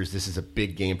Rodgers, this is a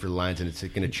big game for the Lions, and it's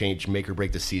going to change, make or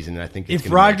break the season. And I think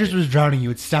if Rodgers was drowning, you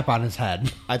would step on his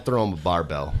head. I'd throw him a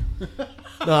barbell.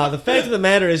 No, the fact of the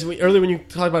matter is, earlier when you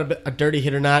talk about a dirty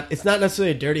hit or not, it's not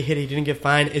necessarily a dirty hit. He didn't get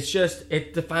fined. It's just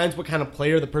it defines what kind of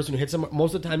player the person who hits him.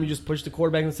 Most of the time, you just push the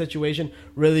quarterback in the situation.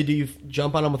 Rarely do you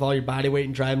jump on him with all your body weight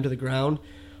and drive him to the ground.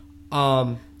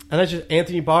 And that's just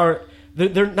Anthony Barr.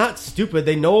 They're not stupid.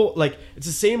 They know, like, it's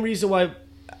the same reason why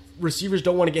receivers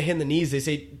don't want to get hit in the knees. They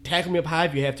say, tackle me up high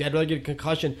if you have to. I'd rather get a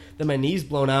concussion than my knees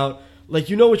blown out. Like,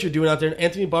 you know what you're doing out there. And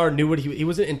Anthony Barr knew what he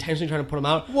wasn't intentionally trying to put him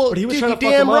out, well, but he was dude, trying to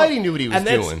fuck damn him right up. He knew what he was and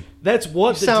doing. That's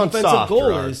what You the sound defensive soft, goal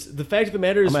Gerard. is. The fact of the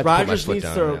matter is I'm gonna have to put my Rodgers foot needs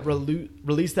down to on that one.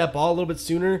 release that ball a little bit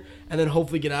sooner and then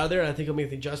hopefully get out of there. And I think he'll make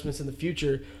the adjustments in the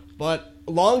future. But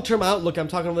long-term outlook, I'm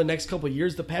talking over the next couple of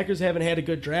years, the Packers haven't had a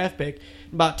good draft pick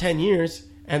in about 10 years.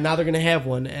 And now they're going to have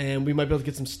one, and we might be able to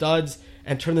get some studs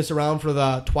and turn this around for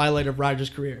the twilight of Rodgers'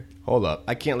 career. Hold up.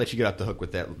 I can't let you get off the hook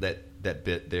with that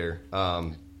bit there.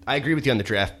 I agree with you on the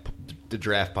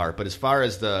draft part, but as far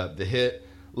as the hit,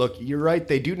 look, you're right.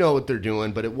 They do know what they're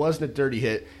doing, but it wasn't a dirty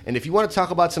hit. And if you want to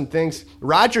talk about some things,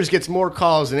 Rodgers gets more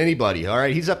calls than anybody, all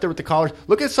right? He's up there with the callers.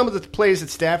 Look at some of the plays that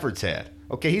Stafford's had.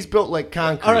 Okay, he's built like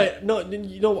concrete. All right, no,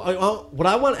 you know what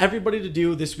I want everybody to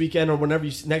do this weekend or whenever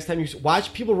next time you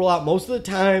watch people roll out. Most of the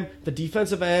time, the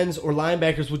defensive ends or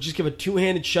linebackers will just give a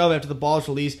two-handed shove after the ball is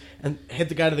released and hit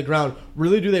the guy to the ground.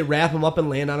 Really, do they wrap him up and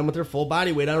land on him with their full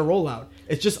body weight on a rollout?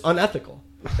 It's just unethical.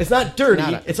 It's not dirty.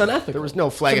 It's unethical. There was no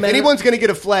flag. It's If anyone's going to get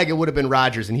a flag, it would have been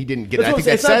Rodgers, and he didn't get it. I think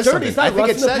that it's not says dirty. something. It's not I think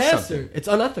it rusting the says passer. something. It's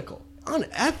unethical.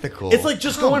 Unethical. It's like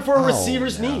just going for a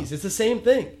receiver's no. knees. It's the same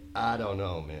thing. I don't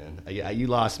know, man. You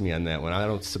lost me on that one. I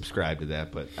don't subscribe to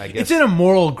that, but I guess It's in a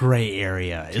moral gray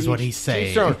area, is what he's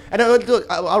saying. And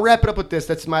I'll wrap it up with this.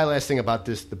 That's my last thing about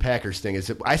this. The Packers thing is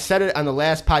that I said it on the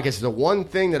last podcast. It's the one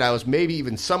thing that I was maybe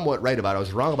even somewhat right about. I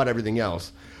was wrong about everything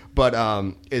else, but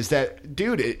is that,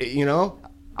 dude?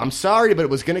 I'm sorry, but it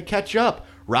was going to catch up.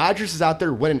 Rodgers is out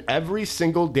there winning every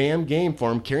single damn game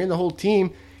for him, carrying the whole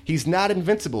team. He's not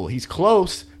invincible. He's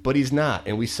close, but he's not.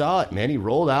 And we saw it, man. He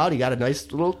rolled out. He got a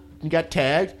nice little, he got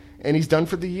tagged, and he's done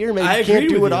for the year, man. He can't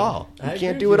do it all. He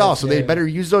can't do it all. So they better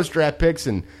use those draft picks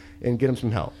and get him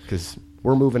some help, because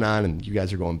we're moving on, and you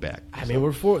guys are going back. I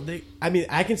mean,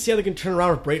 I can see how they can turn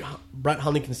around if Brett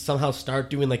Hundley can somehow start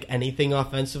doing like anything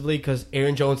offensively, because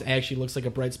Aaron Jones actually looks like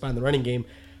a bright spot in the running game.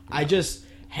 I just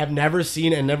have never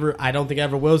seen and I don't think I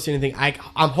ever will see anything. I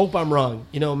hope I'm wrong.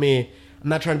 You know me. I'm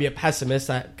not trying to be a pessimist.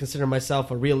 I consider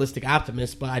myself a realistic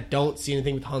optimist, but I don't see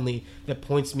anything with Hundley that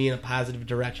points me in a positive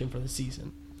direction for the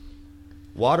season.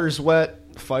 Water's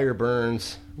wet, fire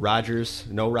burns. Rodgers,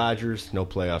 no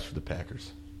playoffs for the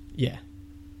Packers. Yeah.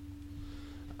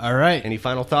 All right. Any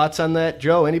final thoughts on that,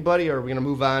 Joe? Anybody? Or are we going to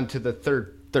move on to the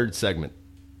third segment?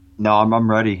 No, I'm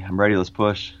ready. I'm ready. Let's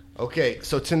push. Okay,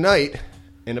 so tonight,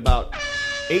 in about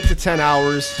 8 to 10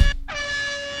 hours,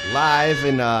 live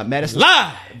in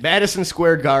Madison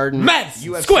Square Garden,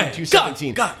 Madison UFC Square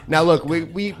 217. Garden. Now, look,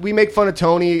 we make fun of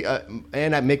Tony,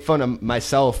 and I make fun of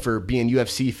myself for being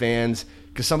UFC fans,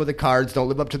 because some of the cards don't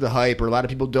live up to the hype, or a lot of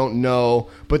people don't know.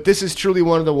 But this is truly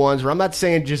one of the ones where I'm not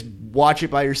saying just watch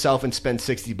it by yourself and spend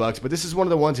 $60, but this is one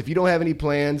of the ones, if you don't have any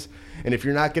plans, and if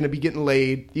you're not going to be getting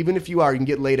laid, even if you are, you can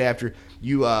get laid after,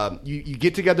 you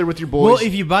get together with your boys. Well,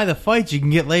 if you buy the fights, you can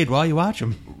get laid while you watch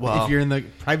them. Well, if you're in the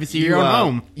privacy of your own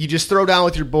home. You just throw down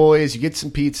with your boys, you get some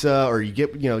pizza, or you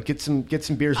get some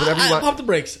beers, whatever you want. Pop the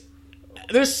brakes.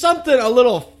 There's something a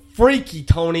little freaky,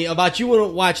 Tony, about you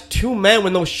wouldn't watch two men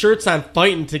with no shirts on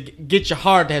fighting to get you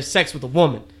hard to have sex with a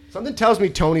woman. Something tells me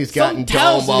Tony's gotten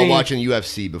dumb while watching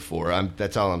UFC before.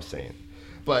 That's all I'm saying.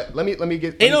 But let me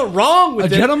get. Ain't no wrong with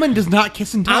it. A gentleman does not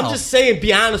kiss and tell. I'm just saying,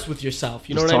 be honest with yourself.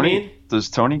 You know what I mean? Does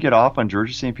Tony get off on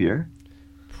Georges St. Pierre?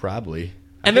 Probably.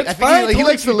 And that's I fine. think he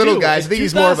likes the little guys. I think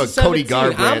he's more of a Cody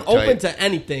 2017. Garbrandt I'm open type. to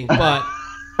anything, but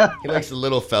He likes the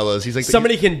little fellas. He's like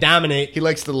somebody can dominate. He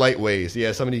likes the lightweights.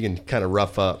 Yeah, somebody can kind of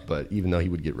rough up, but even though he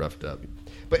would get roughed up.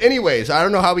 But anyways, I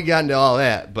don't know how we got into all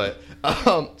that, but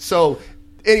so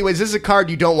anyways, this is a card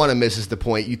you don't want to miss is the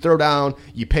point. You throw down,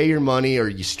 you pay your money, or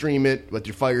you stream it with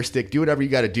your Fire Stick, do whatever you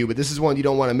got to do, but this is one you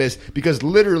don't want to miss because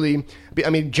literally, I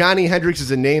mean, Johnny Hendricks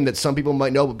is a name that some people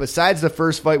might know, but besides the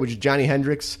first fight, which is Johnny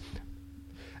Hendricks,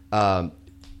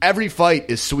 every fight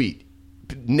is sweet.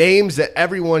 Names that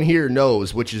everyone here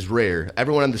knows, which is rare.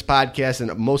 Everyone on this podcast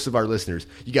and most of our listeners.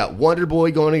 You got Wonder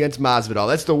Boy going against Masvidal.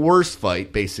 That's the worst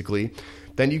fight, basically.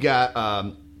 Then you got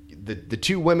the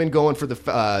two women going for the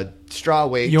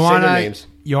strawweight. Say their names.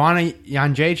 Joanna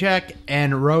Jędrzejczyk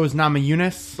and Rose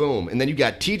Namajunas. Boom. And then you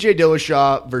got TJ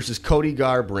Dillashaw versus Cody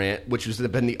Garbrandt, which has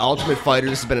been the Ultimate Fighter.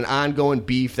 This has been an ongoing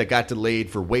beef that got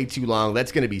delayed for way too long.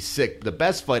 That's going to be sick. The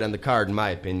best fight on the card, in my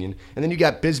opinion. And then you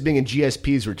got Bisping and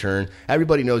GSP's return.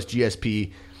 Everybody knows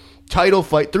GSP. Title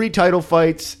fight, 3 title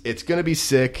fights. It's going to be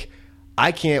sick.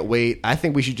 I can't wait. I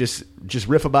think we should just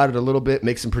riff about it a little bit,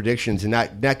 make some predictions, and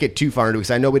not get too far into it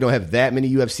because I know we don't have that many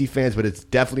UFC fans, but it's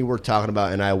definitely worth talking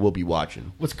about, and I will be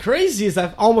watching. What's crazy is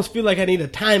I almost feel like I need a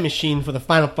time machine for the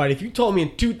final fight. If you told me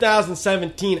in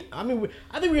 2017, I mean,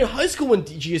 I think we were in high school when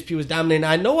GSP was dominating.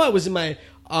 I know I was in my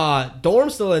dorm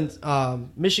still in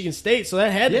Michigan State, so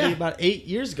that had to be about 8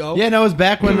 years ago. Yeah, no, it was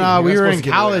back when we were in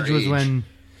college was age. when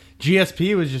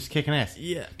GSP was just kicking ass.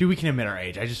 Yeah. Dude, we can admit our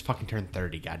age. I just fucking turned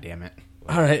 30, goddammit.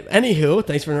 All right. Anywho,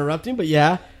 thanks for interrupting. But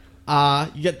yeah,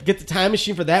 you get the time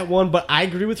machine for that one. But I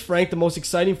agree with Frank. The most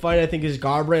exciting fight, I think, is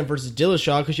Garbrandt versus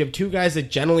Dillashaw because you have two guys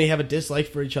that generally have a dislike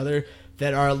for each other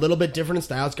that are a little bit different in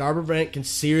styles. Garbrandt can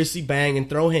seriously bang and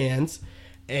throw hands.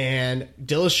 And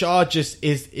Dillashaw just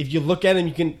is, if you look at him,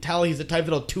 you can tell he's the type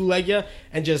that'll two-leg you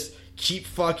and just keep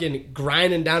fucking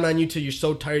grinding down on you till you're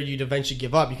so tired you'd eventually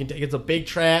give up. You can take some big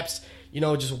traps,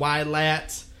 just wide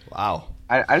lats. Wow.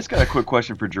 I just got a quick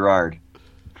question for Gerard.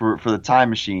 For the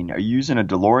time machine, are you using a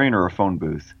DeLorean or a phone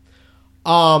booth?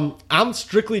 I'm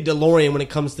strictly DeLorean when it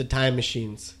comes to time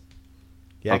machines.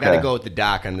 Yeah, I got to go with the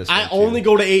doc on this one. I only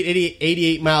go to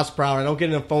 88 miles per hour. I don't get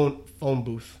in a phone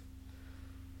booth.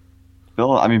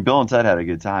 Bill and Ted had a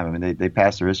good time. I mean, they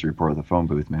passed their history report with the phone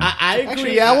booth, man. I agree.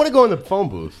 Actually, yeah, I want to go in the phone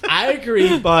booth. I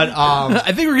agree, but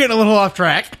I think we're getting a little off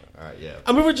track. All right, yeah.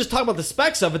 I mean, we're just talking about the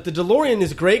specs of it. The DeLorean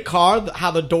is a great car.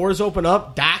 How the doors open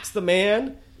up. Doc's the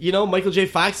man. Michael J.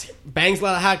 Fox bangs a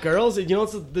lot of hot girls. It's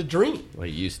the dream. Well,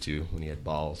 he used to when he had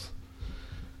balls.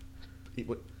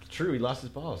 True, he lost his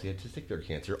balls. He had testicular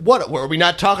cancer. What? Were we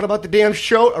not talking about the damn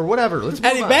show or whatever? Let's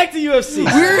move on. Back to UFC.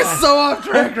 We're so off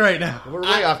track right now. We're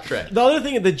way off track. The other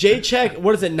thing, the J-Check,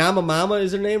 what is it? Nama Mama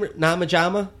is her name? Nama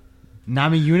Jama?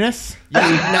 Namajunas?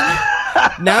 Yeah.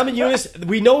 Namajunas,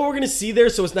 we know what we're going to see there,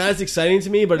 so it's not as exciting to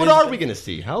me. But What are we going to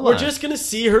see? How long? We're just going to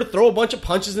see her throw a bunch of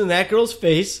punches in that girl's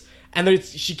face, and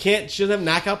she doesn't have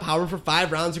knockout power for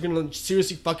 5 rounds. They're going to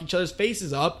seriously fuck each other's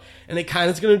faces up, and it kind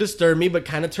of is going to disturb me, but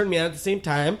kind of turn me on at the same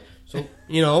time. So,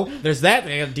 there's that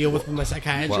I got to deal with my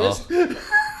psychiatrist.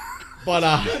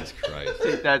 But Jesus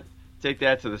Christ. Take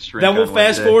that to the shrink. then we'll on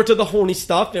fast Wednesday. forward to the Honey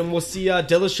stuff, and we'll see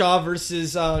Dillashaw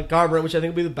versus Garbrandt, which I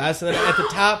think will be the best. And then at the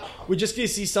top, we're just going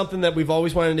to see something that we've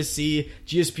always wanted to see.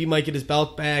 GSP might get his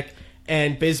belt back,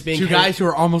 and Bisping. 2 guys who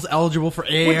are almost eligible for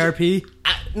AARP.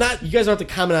 Not you guys don't have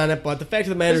to comment on it, but the fact of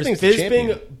the matter Bisping's is the champion.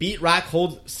 Bisping beat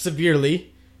Rockhold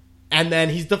severely, and then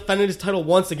he's defended his title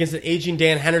once against an aging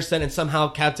Dan Henderson and somehow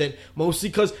kept it, mostly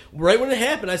because right when it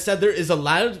happened, I said there is a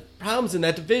lot of problems in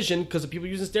that division because of people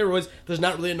using steroids. There's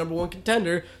not really a number 1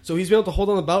 contender, so he's been able to hold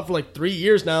on the belt for like 3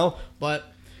 years now.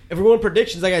 But if we're going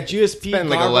predictions, I got GSP, been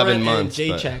like 11 Garbrandt, months,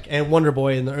 and Jacek, and Wonder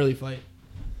Boy in the early fight.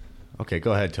 Okay,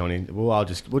 go ahead, Tony. We'll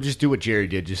just do what Jerry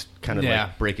did. Just kind of Yeah.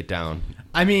 like break it down.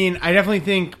 I mean, I definitely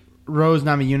think Rose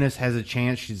Namajunas has a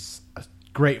chance. She's a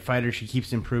great fighter. She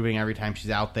keeps improving every time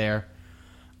she's out there.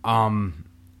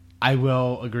 I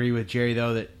will agree with Jerry,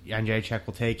 though, that Jacek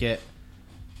will take it.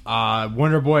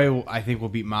 Wonder Boy, I think, will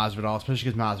beat Masvidal,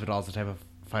 especially because Masvidal is the type of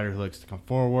fighter who likes to come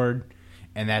forward,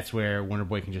 and that's where Wonder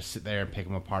Boy can just sit there and pick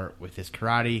him apart with his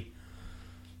karate.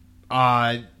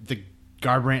 The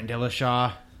Garbrandt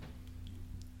Dillashaw,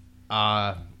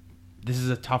 this is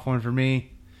a tough one for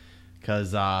me,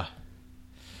 because... Why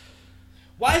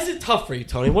is it tough for you,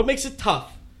 Tony? What makes it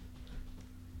tough?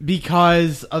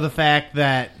 Because of the fact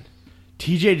that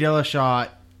TJ Dillashaw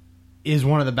is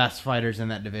one of the best fighters in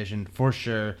that division, for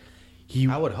sure.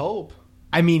 I would hope.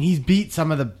 I mean, he's beat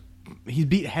Renan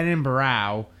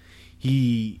Barao.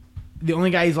 The only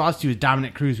guy he's lost to is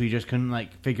Dominic Cruz, who he just couldn't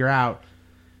figure out.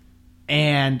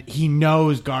 And he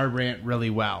knows Garbrandt really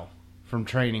well from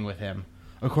training with him.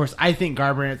 Of course, I think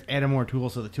Garbrandt's added more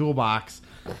tools to the toolbox,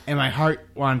 and my heart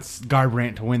wants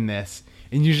Garbrandt to win this.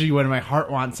 And usually when my heart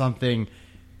wants something,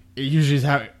 it usually is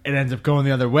how it ends up going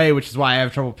the other way, which is why I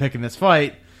have trouble picking this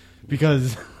fight,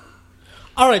 because...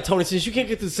 All right, Tony, since you can't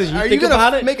get the decision, Are you think gonna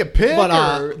about it. make a pick, But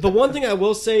or- the one thing I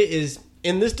will say is,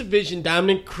 in this division,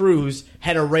 Dominic Cruz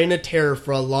had a reign of terror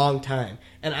for a long time.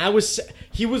 And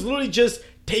he was literally just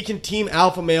taking Team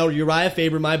Alpha Male, Uriah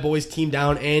Faber, my boys' team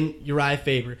down, and Uriah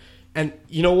Faber. And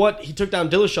you know what? He took down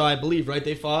Dillashaw, I believe, right?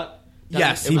 They fought?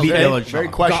 Yes, It he was beat very, Dillashaw. very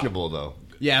questionable, though.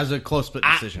 Yeah, it was a close split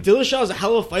decision. Dillashaw is a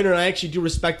hell of a fighter, and I actually do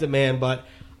respect the man, but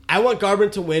I want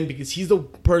Garbrandt to win because he's the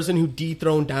person who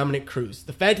dethroned Dominic Cruz.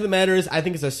 The fact of the matter is, I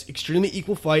think it's an extremely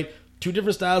equal fight. 2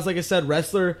 different styles, like I said,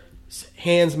 wrestler,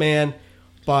 hands man,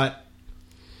 but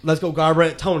let's go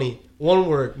Garbrandt. Tony, one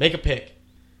word, make a pick.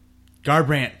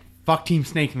 Garbrandt, fuck Team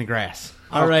Snake in the grass.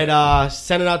 All right,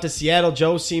 send it out to Seattle.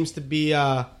 Joe seems to be,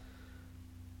 I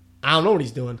don't know what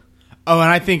he's doing. Oh, and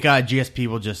I think GSP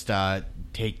will just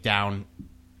take down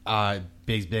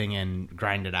Bisping and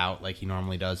grind it out like he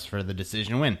normally does for the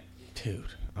decision win. Dude,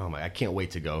 oh my! I can't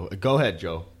wait to go. Go ahead,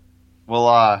 Joe.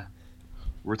 Well,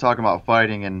 we're talking about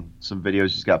fighting, and some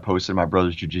videos just got posted in my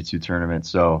brother's jiu-jitsu tournament,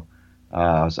 so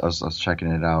I was checking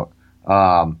it out.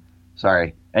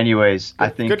 Sorry. Anyways, I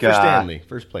think good for Stanley,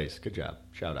 first place. Good job.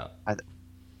 Shout out.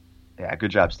 Yeah,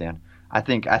 good job, Stan. I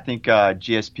think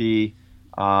GSP.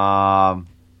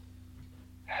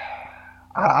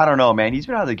 I don't know, man. He's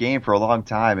been out of the game for a long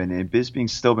time, and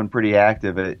Bisping's still been pretty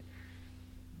active.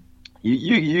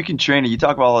 You can train it. You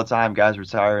talk about all the time, guys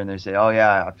retire and they say, "Oh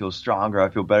yeah, I feel stronger. I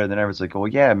feel better than ever." It's like, "Oh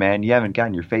yeah, man, you haven't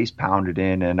gotten your face pounded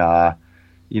in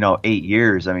 8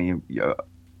 years. I mean,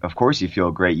 of course you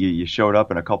feel great. You showed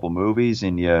up in a couple movies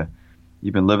and you've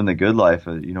been living the good life.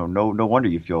 No wonder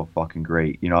you feel fucking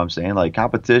great. You know what I'm saying? Like,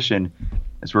 competition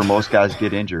is where most guys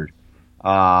get injured.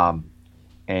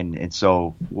 And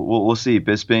so we'll see.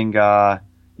 Bisping,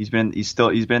 he's been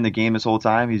in the game this whole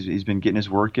time. He's been getting his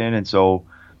work in, and so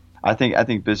I think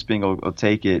Bisping will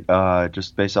take it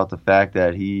just based off the fact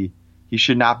that he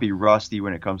should not be rusty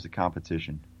when it comes to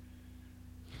competition.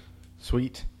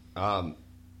 Sweet. All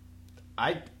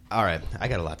right. I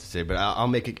got a lot to say, but I'll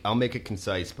make it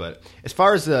concise. But as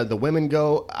far as the women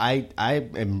go, I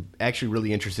am actually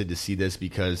really interested to see this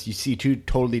because you see 2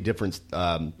 totally different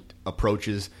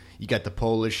approaches. You got the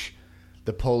Polish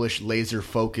laser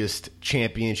focused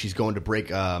champion. She's going to break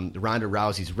Ronda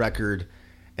Rousey's record,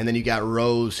 and then you got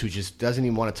Rose, who just doesn't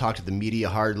even want to talk to the media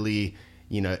hardly.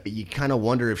 You kind of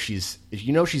wonder if she's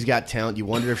got talent. You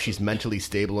wonder if she's mentally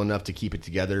stable enough to keep it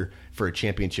together for a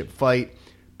championship fight.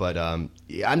 But I'm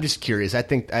just curious. I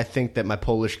think that my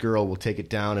Polish girl will take it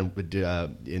down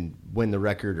and win the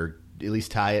record, or at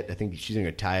least tie it. I think she's going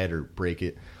to tie it or break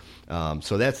it.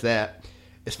 So that's that.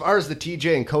 As far as the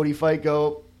TJ and Cody fight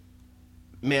go,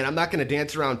 man, I'm not going to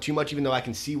dance around too much, even though I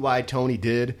can see why Tony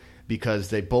did, because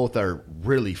they both are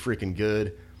really freaking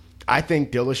good. I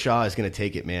think Dillashaw is going to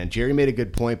take it, man. Jerry made a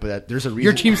good point, but there's a reason.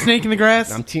 Your team snake in the grass?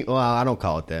 Well, I don't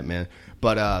call it that, man.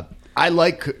 But I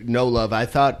like No Love. I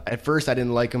thought at first I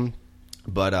didn't like him,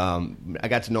 but I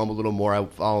got to know him a little more. I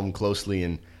follow him closely,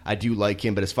 and I do like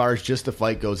him. But as far as just the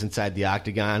fight goes inside the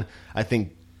octagon, I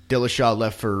think Dillashaw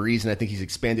left for a reason. I think he's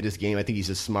expanded his game. I think he's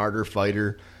a smarter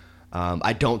fighter.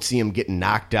 I don't see him getting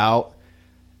knocked out.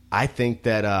 I think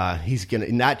that he's going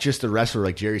to, not just a wrestler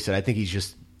like Jerry said, I think he's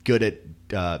just good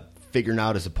at figuring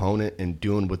out his opponent and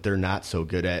doing what they're not so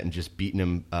good at and just beating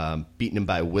him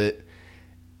by wit.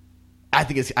 I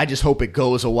just hope it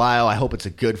goes a while. I hope it's a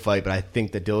good fight, but I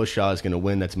think that Dillashaw is going to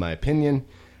win. That's my opinion.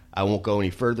 I won't go any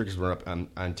further because we're up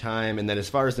on time. And then as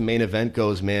far as the main event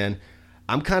goes, man,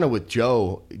 I'm kind of with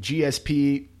Joe.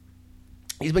 GSP,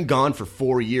 he's been gone for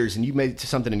 4 years, and you made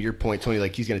something in your point, Tony,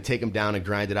 like he's going to take him down and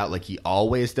grind it out like he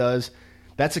always does.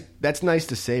 That's nice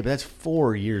to say, but that's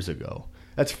 4 years ago.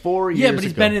 That's 4 years ago. Yeah, but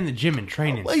he's been in the gym and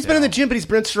training. Well, he's been in the gym, but he's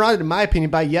been surrounded, in my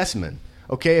opinion, by yes men.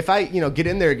 Okay, if I get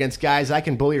in there against guys I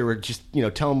can bully or just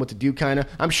tell him what to do, kind of.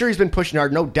 I'm sure he's been pushing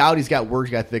hard. No doubt he's got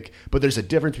work ethic, but there's a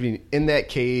difference between in that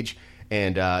cage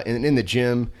and in the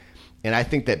gym. And I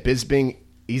think that Bisping,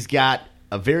 he's got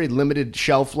a very limited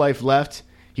shelf life left.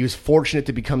 He was fortunate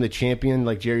to become the champion,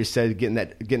 like Jerry said, getting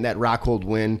that Rockhold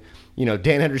win.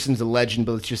 Dan Henderson's a legend,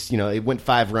 but it's just it went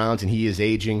 5 rounds and he is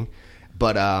aging.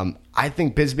 But I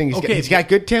think Bisping, he's got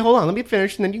good. Hold on, let me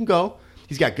finish, and then you can go.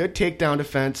 He's got good takedown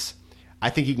defense. I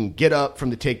think he can get up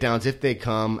from the takedowns if they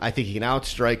come. I think he can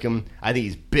outstrike him. I think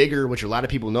he's bigger, which a lot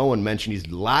of people know and mention. He's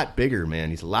a lot bigger,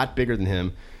 man. He's a lot bigger than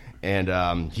him,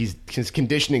 and his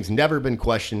conditioning's never been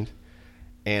questioned.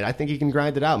 And I think he can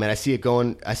grind it out, man. I see it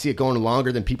going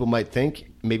longer than people might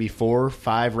think. Maybe 4 or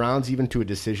 5 rounds, even to a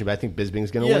decision. But I think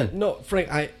Bisping's going to win. No,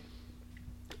 Frank, I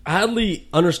hardly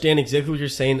understand exactly what you're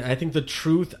saying. I think the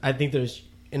truth. I think there's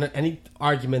in any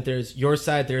argument, there's your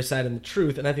side, their side, and the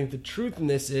truth. And I think the truth in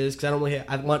this is because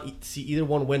I want to see either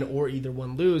one win or either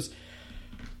one lose.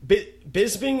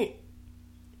 Bisping,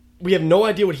 we have no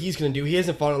idea what he's going to do. He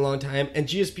hasn't fought in a long time, and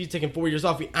GSP's taken 4 years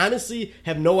off. We honestly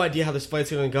have no idea how this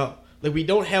fight's going to go. Like, we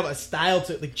don't have a style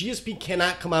to... Like, GSP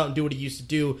cannot come out and do what he used to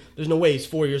do. There's no way. He's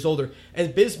 4 years older.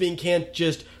 And Bisping can't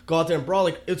just go out there and brawl.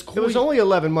 Like, it's cool. It was only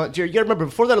 11 months. Jerry, you got to remember,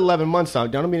 before that 11 months,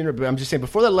 I'm just saying,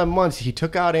 before that 11 months, he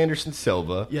took out Anderson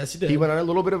Silva. Yes, he did. He went on a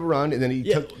little bit of a run, and then he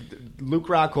took Luke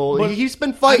Rockhold. He's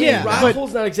been fighting. Yeah,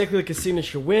 Rockhold's not exactly like a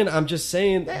signature win. I'm just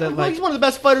saying that, like... He's one of the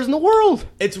best fighters in the world.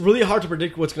 It's really hard to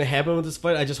predict what's going to happen with this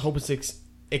fight. I just hope it's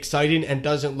exciting and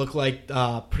doesn't look like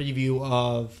a preview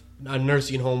of... a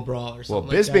nursing home brawl or something.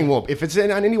 Well, Bisping won't. If it's on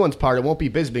anyone's part, it won't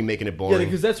be Bisping making it boring. Yeah,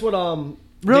 because that's what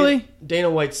really Dana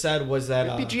White said was that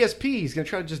it'd be GSP. He's gonna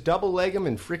try to just double leg him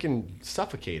and freaking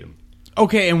suffocate him.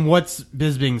 Okay, and what's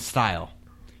Bisping's style?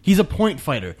 He's a point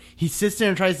fighter. He sits there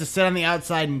and tries to sit on the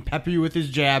outside and pepper you with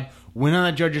his jab, win on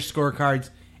the judges'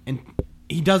 scorecards, and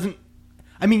he doesn't.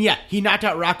 I mean, yeah, he knocked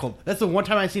out Rockhold. That's the one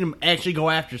time I've seen him actually go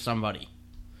after somebody.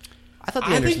 I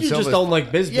think you just don't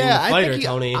like Bisping, the fighter,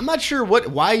 Tony. I'm not sure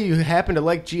why you happen to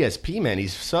like GSP, man.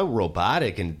 He's so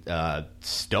robotic and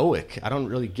stoic. I don't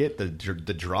really get the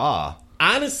draw.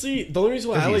 Honestly, the only reason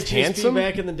why I liked GSP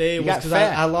back in the day was because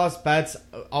I lost bets,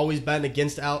 always betting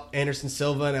against Anderson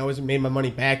Silva, and I always made my money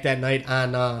back that night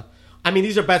on... I mean,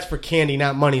 these are bets for candy,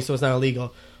 not money, so it's not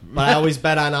illegal. But I always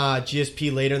bet on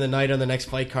GSP later in the night on the next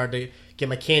fight card to get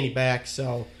my candy back,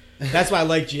 so... That's why I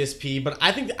like GSP. But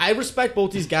I think I respect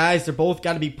both these guys. They're both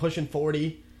got to be pushing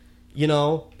 40.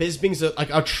 Bisping's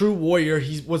a true warrior.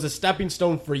 He was a stepping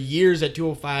stone for years at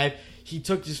 205. He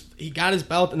got his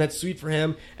belt, and that's sweet for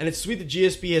him. And it's sweet that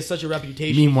GSP has such a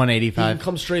reputation. You mean 185? He can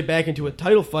come straight back into a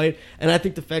title fight. And I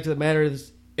think the fact of the matter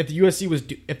is, if the UFC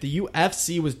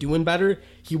was doing better,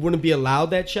 he wouldn't be allowed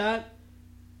that shot.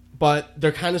 But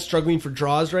they're kind of struggling for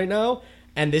draws right now.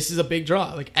 And this is a big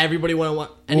draw. Like, everybody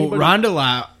want anybody.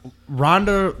 Well,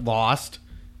 Ronda lost.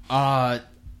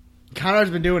 Conor's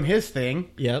been doing his thing.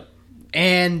 Yep.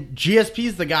 And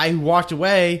GSP's the guy who walked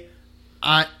away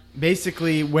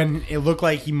basically when it looked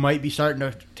like he might be starting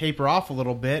to taper off a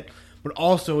little bit. But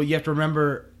also, you have to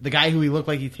remember, the guy who he looked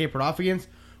like he tapered off against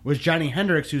was Johnny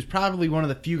Hendricks, who's probably one of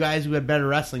the few guys who had better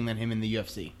wrestling than him in the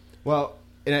UFC. Well...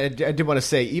 And I did want to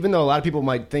say, even though a lot of people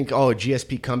might think,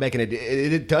 GSP comeback, and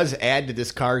it does add to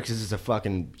this card because it's a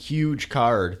fucking huge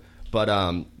card. But,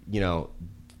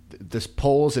 this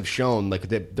polls have shown, like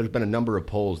there's been a number of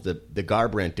polls that the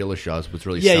Garbrandt Dillashaw was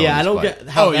really Yeah, selling yeah. I this don't fight. get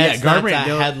how that's Garbrandt not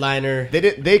a headliner.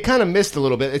 They kind of missed a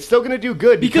little bit. It's still going to do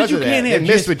good because you of can't that. have They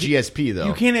missed GSP with GSP though.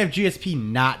 You can't have GSP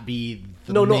not be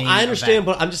the No, main I understand, event.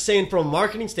 but I'm just saying from a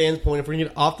marketing standpoint, if we're going to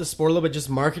get off the sport a little bit, just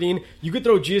marketing, you could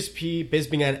throw GSP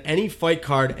Bisping on any fight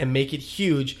card and make it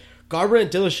huge.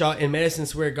 Garbrandt Dillashaw in Madison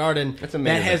Square Garden, That's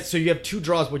amazing. so you have 2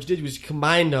 draws. What you did was you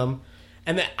combined them.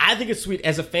 And I think it's sweet.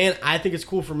 As a fan, I think it's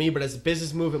cool for me, but as a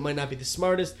business move, it might not be the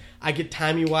smartest. I get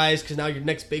timey-wise, because now your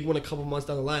next big one a couple months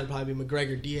down the line will probably be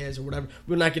McGregor, Diaz, or whatever.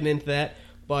 We're not getting into that.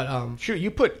 But Sure,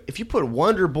 if you put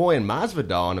Wonder Boy and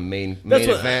Masvidal on a main That's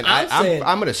what event, I'm saying.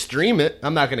 I'm going to stream it.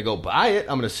 I'm not going to go buy it.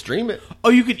 I'm going to stream it. Oh,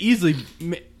 you could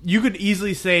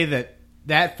easily say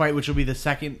that fight, which will be the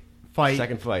second fight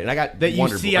And I got that you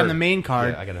Wonder see Boy- on the main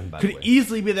card, Yeah, I got him, by the could way.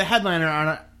 easily be the headliner on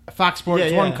a Fox Sports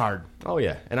Yeah, 1 yeah. card. Oh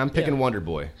yeah, and I'm picking Yeah. Wonder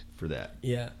Boy for that.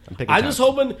 yeah, I'm picking I'm just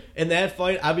Thompson. hoping in that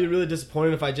fight, I'd be really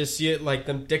disappointed if I just see it like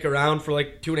them dick around for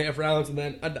like 2.5 rounds and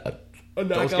then a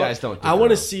knockout. guys don't dick I want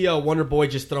to around. see Wonder Boy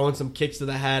just throwing some kicks to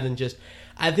the head and just.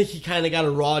 I think he kind of got a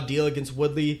raw deal against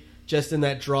Woodley just in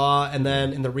that draw, and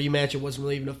then in the rematch, it wasn't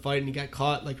really even a fight, and he got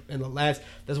caught like in the last.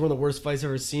 That's one of the worst fights I've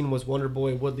ever seen was Wonder Boy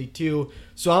and Woodley too.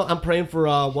 So I'm praying for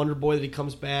Wonder Boy that he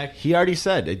comes back. He already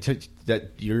said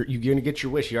that you're going to get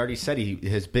your wish. He already said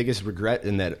his biggest regret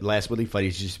in that last Woodley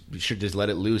fight, he should just let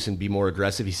it loose and be more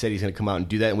aggressive. He said he's going to come out and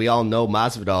do that, and we all know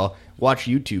Masvidal. Watch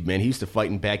YouTube, man. He used to fight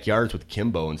in backyards with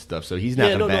Kimbo and stuff, so he's not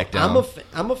going to back down.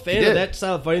 I'm a fan He of did. that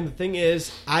style of fighting. The thing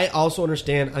is, I also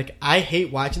understand. Like, I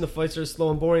hate watching the fights that are slow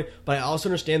and boring, but I also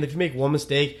understand that if you make one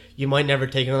mistake, you might never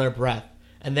take another breath,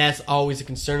 and that's always a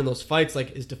concern in those fights.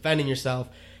 Like, is defending yourself.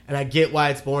 And I get why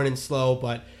it's boring and slow,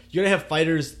 but you're gonna have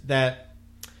fighters that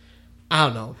I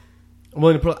don't know. I'm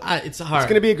willing to put. It's hard. It's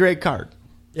going to be a great card.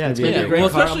 Yeah, it's gonna gonna be be a a great Well,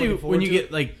 card. I'm especially looking forward when you to get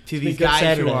it. like to It's these gonna be a good guys who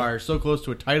Saturday. are so close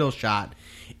to a title shot.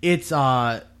 It's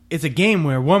a game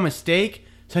where one mistake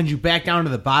sends you back down to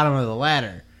the bottom of the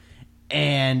ladder.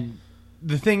 And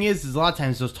the thing is a lot of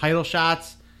times those title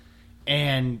shots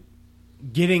and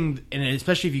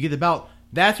especially if you get the belt,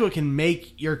 that's what can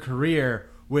make your career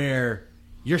where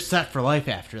you're set for life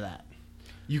after that.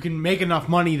 You can make enough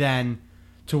money then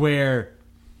to where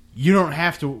you don't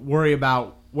have to worry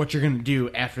about what you're going to do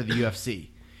after the UFC.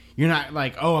 You're not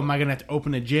like, oh, am I going to have to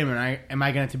open a gym and am I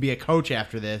going to have to be a coach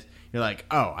after this? You're like,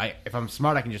 oh, if I'm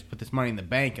smart, I can just put this money in the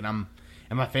bank and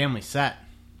my family's set.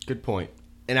 Good point.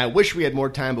 And I wish we had more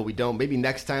time, but we don't. Maybe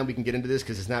next time we can get into this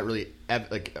because it's not really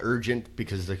urgent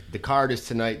because the card is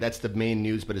tonight. That's the main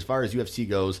news. But as far as UFC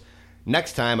goes,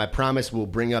 next time I promise we'll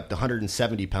bring up the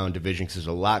 170-pound division because there's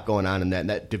a lot going on in that. And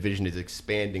that division is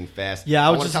expanding fast. Yeah, I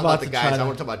was wanna just talk about the to guys. try to- I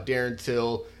want to talk about Darren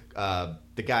Till,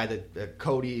 the guy that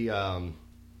Cody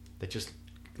that just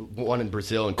won in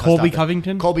Brazil and Colby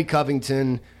Covington? Colby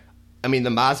Covington. I mean,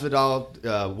 the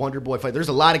Masvidal, Wonder Boy fight. There's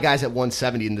a lot of guys at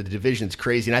 170 in the division. It's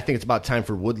crazy, and I think it's about time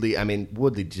for Woodley. I mean,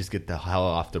 Woodley just get the hell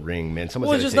off the ring, man.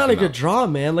 Well, it's just not a good draw,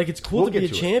 man. Like, it's cool We'll to be a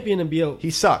get to it. champion and be a. He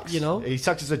sucks. You know? He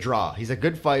sucks as a draw. He's a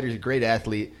good fighter. He's a great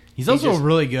athlete. He's also just- a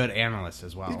really good analyst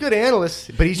as well. he's a good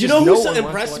analyst, but he's You just know no who's one wants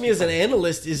impressed to me watch as an him.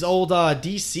 analyst is old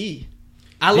DC.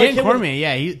 I like Dan him. Cormier,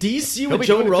 yeah. DC He'll with be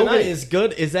Joe doing it Rogan tonight. is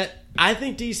good. Is that I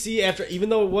think DC after even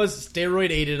though it was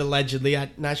steroid aided allegedly, I'm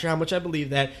not sure how much I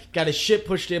believe that, got his shit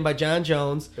pushed in by John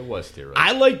Jones. It was steroids.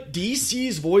 I like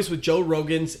DC's voice with Joe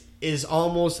Rogan's is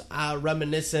almost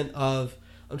reminiscent of.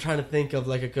 I'm trying to think of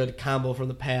like a good combo from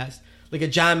the past, like a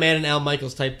John Madden, Al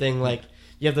Michaels type thing. Like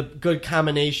you have the good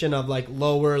combination of like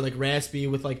lower, like raspy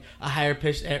with like a higher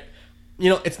pitch. You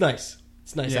know, it's nice.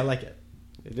 It's nice. Yeah. I like it.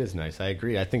 It is nice. I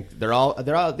agree. I think they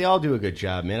all do a good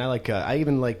job, man. I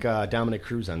even like Dominic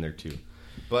Cruz on there too.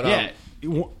 But Yeah,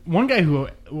 one guy who,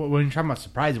 when you're talking about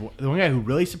surprise, the one guy who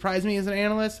really surprised me as an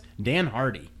analyst, Dan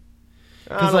Hardy.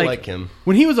 I don't like him.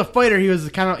 When he was a fighter, he was a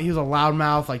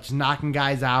loudmouth, like just knocking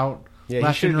guys out Yeah,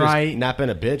 left he and should have right. not been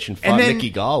a bitch and fought then-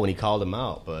 Mickey Gall when he called him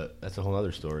out. But that's a whole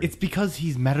other story. It's because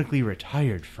he's medically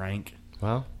retired, Frank.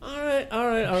 Well, All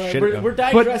right. Shit. We're But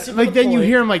digressing. like from the then you point.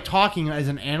 hear him like talking as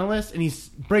an analyst, and he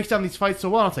breaks down these fights so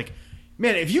well. It's like,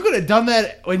 man, if you could have done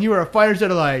that when you were a fighter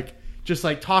instead of like just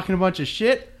like talking a bunch of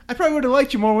shit, I probably would have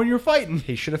liked you more when you were fighting.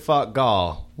 he should have fought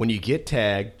Gall. When you get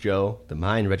tagged, Joe, the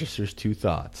mind registers two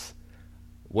thoughts.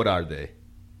 What are they?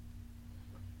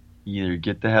 You either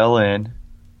get the hell in,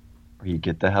 or you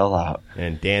get the hell out.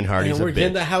 And Dan Hardy's And we're a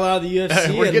getting bitch. the hell out of the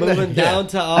UFC We're and getting the- moving yeah. down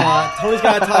to Tony's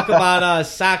got to talk about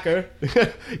soccer.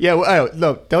 Yeah, well,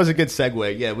 look, that was a good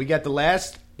segue. Yeah, we got the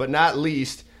last but not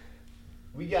least.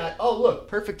 We got, oh, look,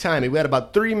 perfect timing. We had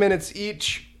about 3 minutes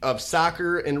each of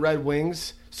soccer and Red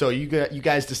Wings. So you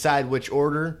guys decide which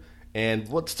order. And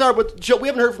let's start with Joe. We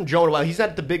haven't heard from Joe in a while. He's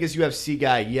not the biggest UFC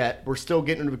guy yet. We're still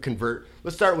getting him to convert.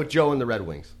 Let's start with Joe and the Red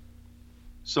Wings.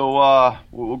 So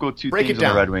we'll go two Break teams it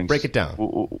down. on the Red Wings. Break it down.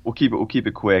 We'll keep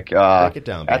it quick. Break it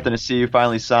down, baby. Athanasiou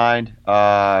finally signed.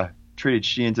 Traded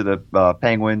Sheehan to the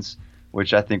Penguins,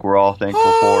 which I think we're all thankful for.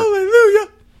 Hallelujah.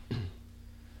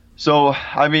 So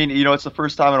I mean, it's the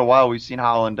first time in a while we've seen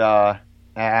Holland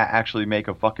actually make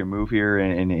a fucking move here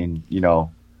and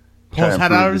Pull his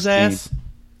head out of his ass.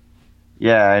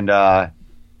 Yeah, and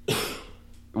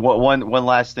one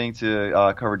last thing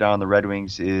to cover down on the Red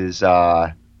Wings is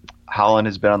Holland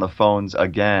has been on the phones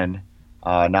again.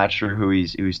 Not sure who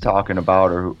he's talking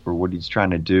about or what he's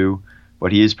trying to do,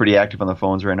 but he is pretty active on the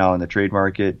phones right now in the trade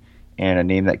market. And a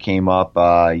name that came up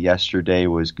yesterday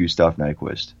was Gustav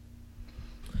Nyquist.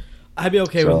 I'd be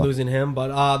okay with losing him, but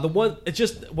it's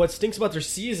just what stinks about their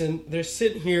season. They're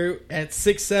sitting here at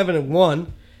 6-7-1,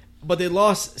 but they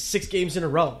lost 6 games in a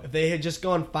row. If they had just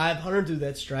gone 500 through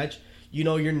that stretch, you're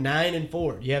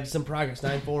 9-4. You have some progress,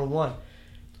 9-4-1.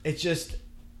 It's just,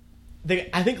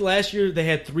 I think last year they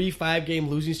had 3 5-game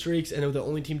losing streaks, and they were the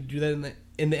only team to do that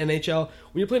in the NHL.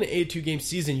 When you're playing an 82-game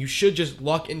season, you should just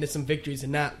luck into some victories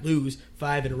and not lose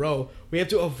 5 in a row. We have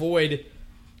to avoid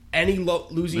any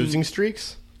losing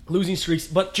streaks. Losing streaks,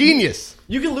 but Genius.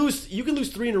 You can lose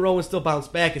 3 in a row and still bounce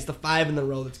back. It's the 5 in a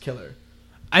row that's killer.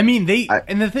 I mean,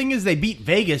 and the thing is, they beat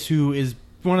Vegas, who is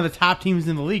one of the top teams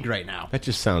in the league right now. That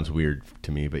just sounds weird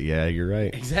to me, but yeah, you're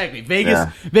right. Exactly. Vegas,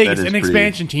 an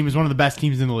expansion team, is one of the best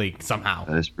teams in the league somehow.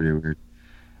 That is pretty weird.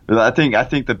 But I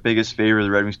think the biggest favor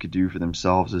the Red Wings could do for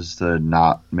themselves is to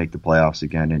not make the playoffs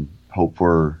again and hope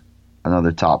for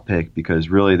another top pick, because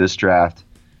really this draft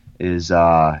is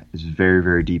very,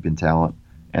 very deep in talent,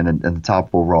 and the top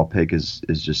overall pick is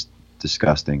just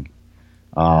disgusting.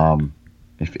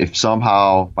 If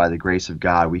somehow by the grace of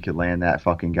God we could land that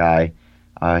fucking guy,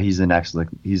 he's the next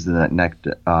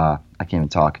I can't even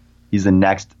talk. He's the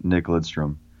next Nick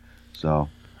Lidstrom. So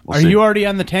are you already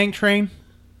on the tank train?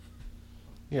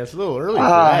 Yeah, it's a little early for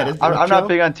that. Isn't it, I'm Joe? not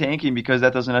big on tanking because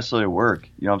that doesn't necessarily work.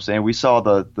 You know what I'm saying? We saw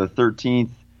the 13th.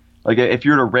 Like, if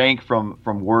you were to rank from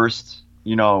worst,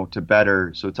 to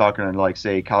better, so talking like,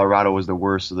 say, Colorado was the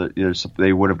worst, so that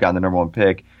they would have gotten the number 1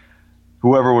 pick.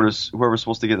 Whoever was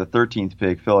supposed to get the 13th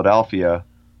pick, Philadelphia,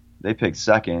 they picked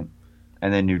 2nd,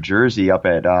 and then New Jersey up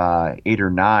at 8 or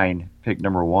 9 picked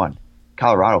number 1.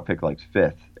 Colorado picked like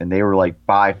 5th, and they were like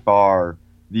by far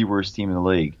the worst team in the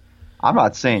league. I'm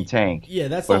not saying tank. Yeah,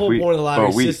 that's the whole point of the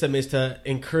lottery system, is to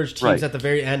encourage teams at the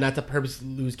very end not to purposely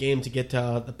lose games to get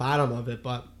to the bottom of it.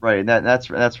 But right, and that's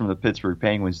from the Pittsburgh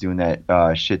Penguins doing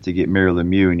that shit to get Miro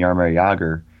Lemieux and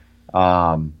Jaromir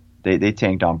Jagr. They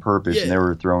tanked on purpose, and they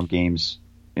were throwing games.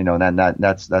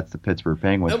 That's the Pittsburgh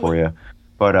Penguins for you.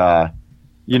 But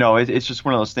it's just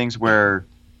one of those things where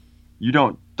you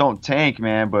don't tank,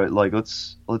 man. But like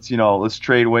let's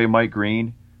trade away Mike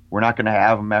Green. We're not going to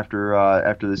have him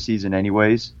after the season,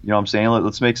 anyways. You know what I'm saying?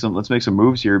 Let's make some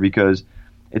moves here, because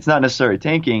it's not necessarily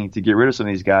tanking to get rid of some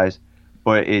of these guys,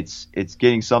 but it's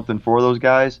getting something for those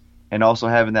guys, and also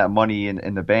having that money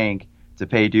in the bank to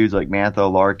pay dudes like Mantha,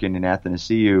 Larkin, and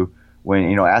Athanasiou. When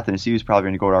Athanasiou is probably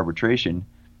going to go to arbitration,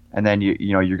 and then you're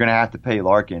going to have to pay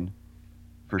Larkin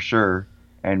for sure,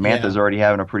 and Mantha's already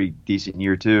having a pretty decent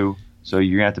year too, so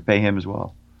you're going to have to pay him as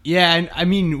well. Yeah, and I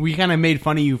mean, we kind of made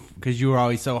fun of you because you were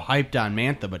always so hyped on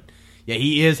Mantha, but yeah,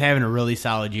 he is having a really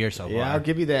solid year so far. Yeah, I'll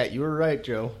give you that. You were right,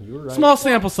 Joe. You were right. Small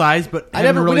sample size, but we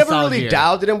never really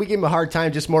doubted him. We gave him a hard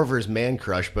time just more for his man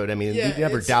crush, but I mean, we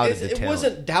never doubted the talent. It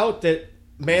wasn't doubt that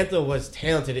Mantha was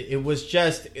talented. It was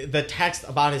just the text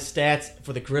about his stats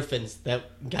for the Griffins that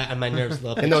got on my nerves a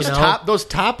little bit. And those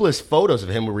topless photos of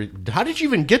him how did you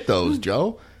even get those,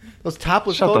 Joe? Those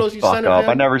topless photos you sent of him?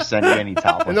 I never sent you any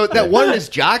topless. And that one in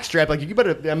his jockstrap, like you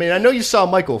better. I mean, I know you saw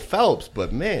Michael Phelps,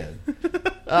 but man,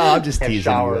 I'm just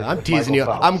teasing you. I'm teasing you.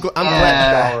 I'm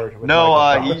glad.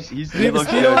 No, he looks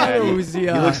good.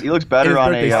 Man. He looks better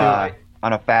on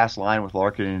a fast line with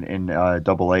Larkin in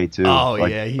AA too. Oh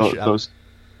yeah,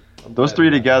 those 3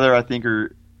 together, I think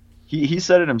are. He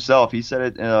said it himself. He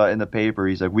said it in the paper.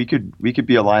 He's like, we could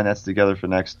be a line that's together for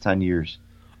the next 10 years.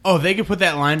 Oh, they could put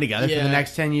that line together for the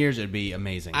next 10 years. It'd be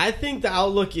amazing. I think the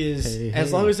outlook is,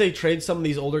 as long as they trade some of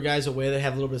these older guys away that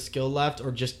have a little bit of skill left,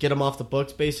 or just get them off the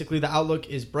books, basically, the outlook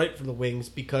is bright for the Wings,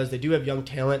 because they do have young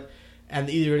talent, and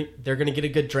either they're going to get a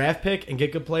good draft pick and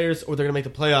get good players, or they're going to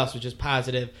make the playoffs, which is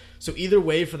positive. So either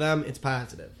way for them, it's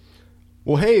positive.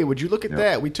 Well, hey, would you look at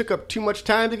that? We took up too much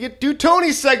time to do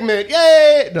Tony's segment.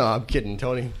 Yay! No, I'm kidding,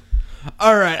 Tony.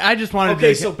 All right, I just wanted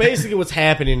Okay, to... so basically what's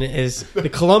happening is the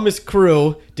Columbus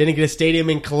Crew didn't get a stadium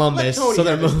in Columbus, Let Tony so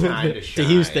they're have his moving time to shine.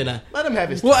 Houston. Let him have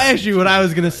his Well, time. actually, what I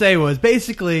was going to say was,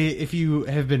 basically, if you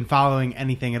have been following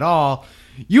anything at all,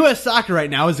 U.S. soccer right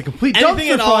now is a complete Anything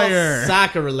dumpster at all fire.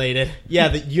 soccer related. Yeah,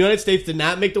 the United States did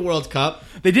not make the World Cup.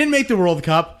 They didn't make the World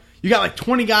Cup. You got like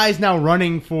 20 guys now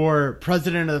running for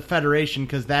president of the federation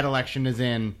because that election is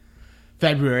in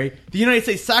February. The United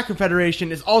States Soccer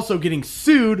Federation is also getting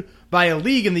sued by a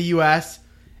league in the U.S.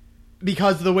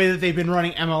 because of the way that they've been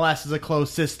running MLS as a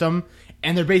closed system,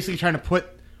 and they're basically trying to put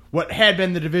what had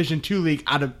been the Division II league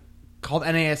called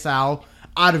NASL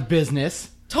out of business.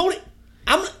 Tony,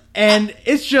 And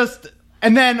it's just,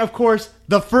 and then of course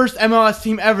the first MLS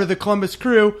team ever, the Columbus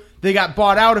Crew, they got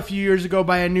bought out a few years ago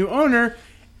by a new owner,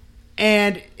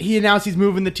 and he announced he's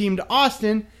moving the team to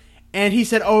Austin, and he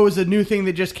said, oh, it was a new thing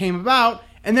that just came about,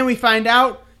 and then we find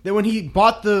out that when he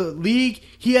bought the league,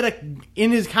 he had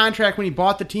in his contract when he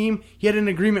bought the team, he had an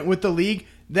agreement with the league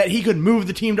that he could move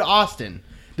the team to Austin.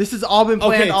 This has all been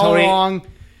planned all along.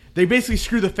 They basically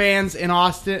screw the fans in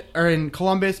Austin or in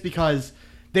Columbus because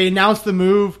they announced the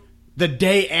move the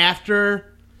day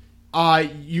after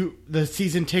the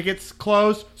season tickets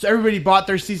closed. So everybody bought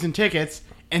their season tickets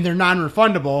and they're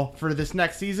non-refundable for this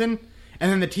next season.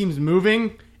 And then the team's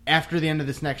moving after the end of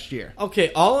this next year.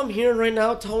 Okay, all I'm hearing right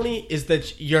now, Tony, is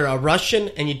that you're a Russian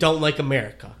and you don't like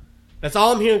America. That's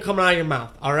all I'm hearing coming out of your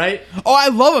mouth, all right? Oh, I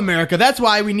love America. That's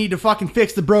why we need to fucking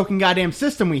fix the broken goddamn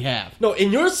system we have. No,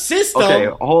 in your system... Okay,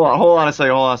 hold on a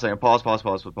second.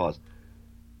 Pause.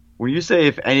 When you say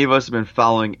if any of us have been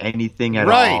following anything at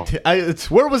all...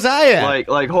 Right. Where was I at?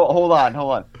 Hold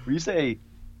on. When you say...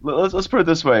 Let's put it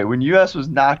this way. When U.S. was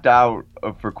knocked out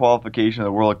for qualification of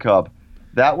the World Cup,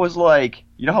 that was like...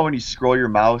 You know how when you scroll your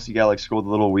mouse, you gotta scroll the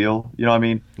little wheel? You know what I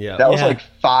mean? Yeah. That was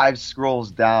 5 scrolls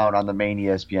down on the main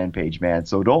ESPN page, man.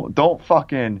 So don't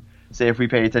fucking say if we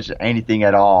paid attention to anything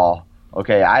at all.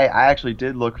 Okay, I actually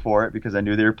did look for it because I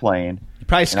knew they were playing. You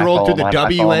probably scrolled through the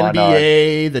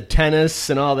WNBA, the tennis,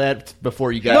 and all that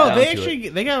before you got down to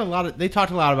it. They got a lot of... They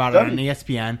talked a lot about it on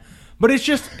ESPN. But it's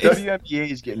just... WNBA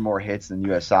is getting more hits than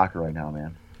U.S. soccer right now,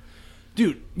 man.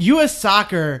 Dude, U.S.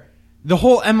 soccer, the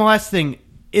whole MLS thing...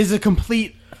 is a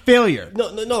complete failure.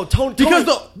 No, Tony. Because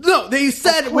they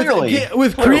said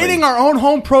with creating our own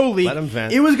home pro league,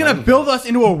 it was going to build us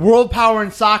into a world power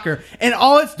in soccer, and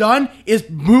all it's done is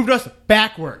moved us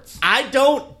backwards. I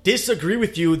don't disagree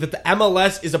with you that the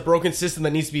MLS is a broken system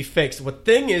that needs to be fixed. The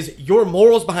thing is, your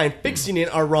morals behind fixing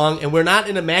it are wrong, and we're not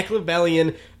in a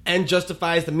Machiavellian and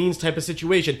justifies the means type of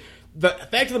situation. The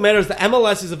fact of the matter is the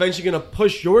MLS is eventually going to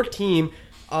push your team,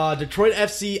 Detroit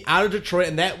FC, out of Detroit,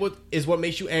 and that is what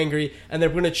makes you angry, and they're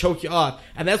going to choke you off.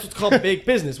 And that's what's called big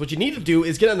business. What you need to do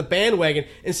is get on the bandwagon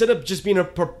instead of just being a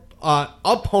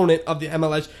opponent of the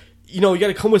MLS. You got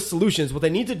to come with solutions. What they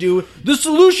need to do... The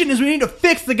solution is we need to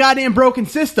fix the goddamn broken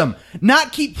system,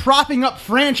 not keep propping up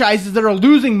franchises that are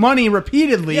losing money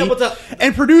repeatedly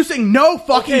and producing no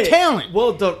fucking talent.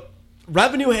 Well, the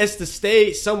revenue has to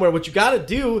stay somewhere. What you got to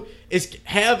do is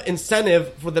have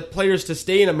incentive for the players to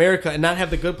stay in America and not have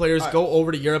the good players go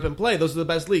over to Europe and play. Those are the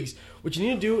best leagues. What you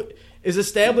need to do is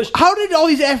establish... How did all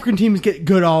these African teams get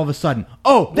good all of a sudden?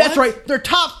 Oh, that's right. Their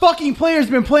top fucking players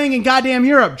have been playing in goddamn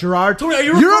Europe, Gerard. Tony,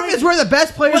 Europe is where the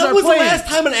best players are playing. When was the last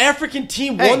time an African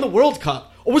team won the World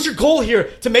Cup? Or what's your goal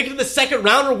here? To make it to the second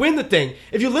round or win the thing?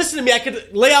 If you listen to me, I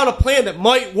could lay out a plan that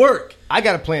might work. I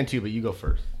got a plan too, but you go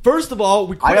first. First of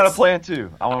all, I got a plan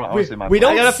too. I want to say my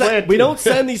plan. We don't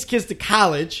send these kids to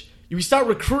college. We start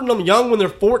recruiting them young when they're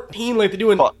 14 like they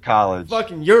do in college.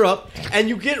 Fucking Europe. And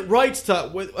you get rights to,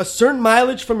 with a certain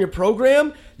mileage from your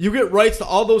program, you get rights to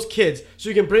all those kids. So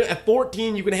you can bring, at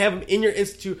 14, you can have them in your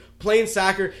institute playing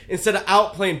soccer instead of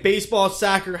out playing baseball,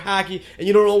 soccer, hockey, and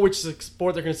you don't know which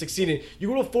sport they're going to succeed in. You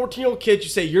go to a 14-year-old kid, you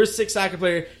say, you're a 6 soccer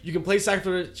player, you can play soccer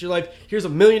for your life, here's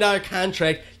 $1 million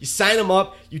contract, you sign them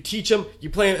up, you teach them, you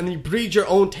play them, and then you breed your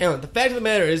own talent. The fact of the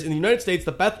matter is, in the United States,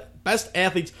 the best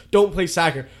athletes don't play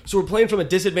soccer, so we're playing from a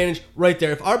disadvantage right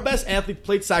there. If our best athlete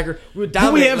played soccer, we would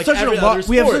dominate every other sport.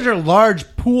 We have such a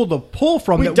large pool to pull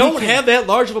from. We don't have that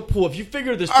large of a pool. If you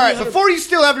figure this, all right. Before you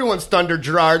steal everyone's thunder,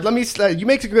 Gerard, let me. You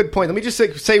make a good point. Let me just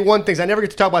say one thing. I never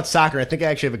get to talk about soccer. I think I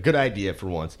actually have a good idea for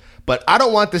once, but I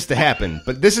don't want this to happen.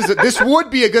 But this would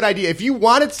be a good idea if you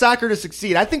wanted soccer to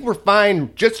succeed. I think we're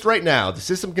fine just right now. The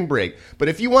system can break, but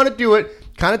if you want to do it.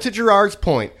 Kind of to Gerard's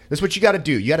point, that's what you got to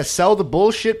do. You got to sell the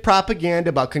bullshit propaganda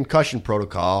about concussion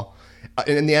protocol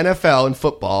in the NFL and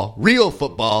football, real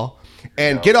football,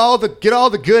 and get all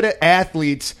the good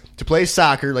athletes to play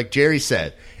soccer, like Jerry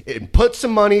said. and put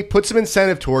some money, put some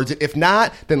incentive towards it. If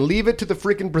not, then leave it to the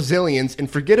freaking Brazilians and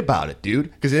forget about it,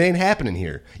 dude, because it ain't happening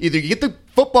here. Either you get the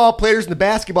football players and the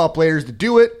basketball players to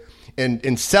do it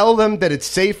and sell them that it's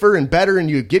safer and better and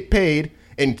you get paid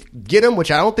and get them,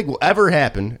 which I don't think will ever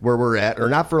happen where we're at, or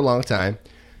not for a long time,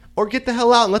 or get the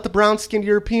hell out and let the brown-skinned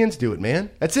Europeans do it, man.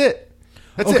 That's it.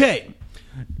 That's okay.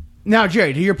 Now,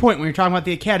 Jerry, to your point when you're talking about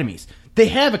the academies, they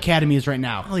have academies right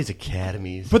now. All these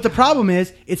academies. But the problem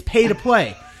is, it's pay to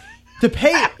play. To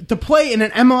play in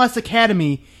an MLS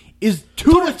academy is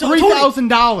 $2,000 to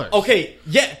 $3,000. Okay,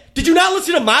 yeah. Did you not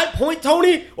listen to my point,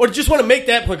 Tony? Or did you just want to make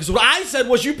that point? Because what I said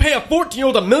was you pay a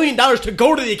 14-year-old $1 million to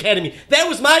go to the academy. That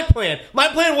was my plan. My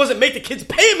plan wasn't make the kids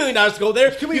pay $1 million to go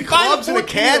there. Too many clubs and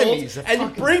academies. And you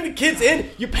bring the kids in.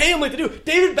 You pay them like they do.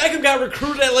 David Beckham got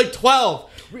recruited at like 12.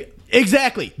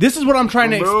 Exactly. This is what I'm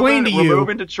trying to explain to you. We're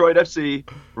moving Detroit FC.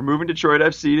 We're moving Detroit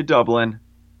FC to Dublin.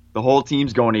 The whole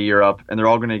team's going to Europe, and they're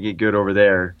all going to get good over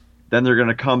there. Then they're going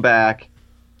to come back,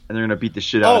 and they're going to beat the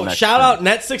shit out of Mexico. Shout out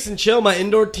Net 6 and Chill, my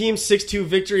indoor team, 6-2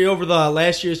 victory over the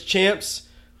last year's champs.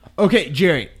 Okay,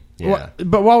 Jerry. Yeah.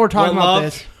 But while we're talking One about love.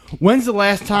 this, when's the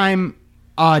last time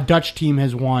a Dutch team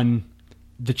has won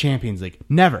the Champions League?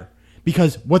 Never.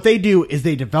 Because what they do is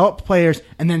they develop players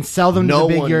and then sell them to the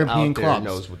big European clubs.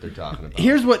 knows what they're talking about.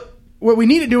 Here's what we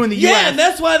need to do in the U.S. Yeah, and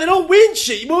that's why they don't win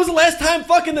shit. When was the last time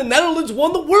fucking the Netherlands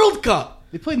won the World Cup?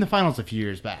 They played in the finals a few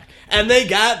years back. And they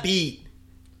got beat.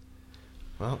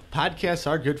 Well, podcasts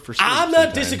are good for sleep I'm not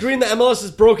sometimes. disagreeing that MLS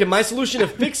is broken. My solution to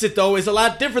fix it, though, is a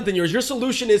lot different than yours. Your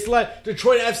solution is to let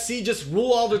Detroit FC just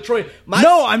rule all Detroit.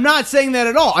 No, I'm not saying that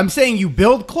at all. I'm saying you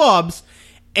build clubs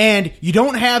and you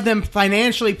don't have them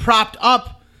financially propped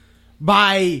up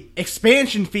by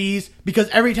expansion fees because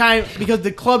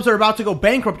the clubs are about to go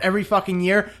bankrupt every fucking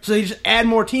year, so they just add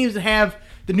more teams and have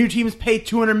the new teams pay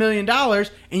 $200 million, and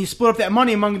you split up that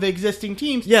money among the existing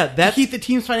teams. Yeah, to keep the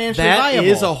teams financially that viable.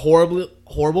 is a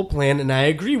horrible plan, and I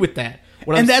agree with that.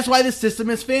 That's why the system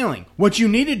is failing. What you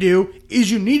need to do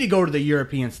is you need to go to the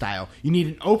European style. You need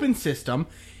an open system,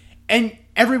 and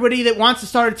everybody that wants to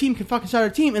start a team can fucking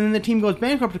start a team, and then the team goes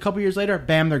bankrupt a couple years later,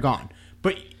 bam, they're gone.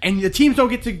 And the teams don't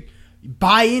get to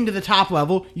buy into the top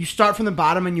level. You start from the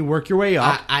bottom and you work your way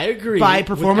up. I agree by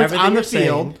performance with on the everything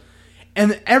you're field.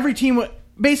 And every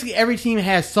team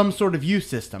has some sort of youth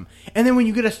system. And then when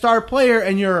you get a star player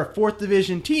and you're a 4th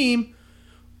division team,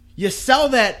 you sell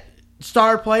that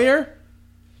star player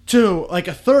to like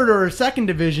a 3rd or a 2nd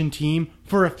division team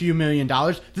for a few $1 million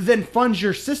that then funds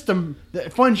your system,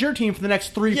 that funds your team for the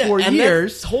next 3-4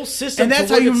 years. That whole system, and that's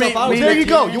to how work you itself out. There you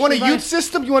go. You want a youth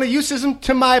system? You want a youth system?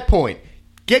 To my point.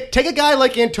 Take a guy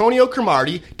like Antonio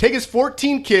Cromartie, take his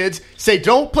 14 kids, say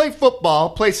don't play football,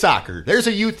 play soccer. There's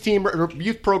a youth team,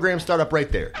 youth program startup right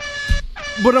there.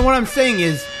 But what I'm saying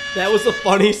is, that was the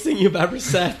funniest thing you've ever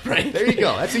said, Frank. There you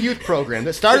go. That's a youth program.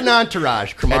 That started an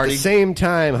entourage, Cromartie. At the same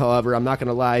time, however, I'm not going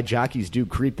to lie, jockeys do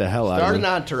creep the hell out Start of an me.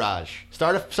 entourage.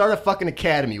 Start a fucking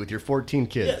academy with your 14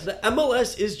 kids. Yeah, the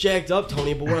MLS is jacked up,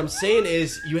 Tony, but what I'm saying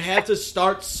is you have to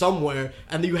start somewhere,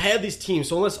 and you have these teams.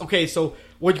 So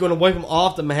what, you're going to wipe them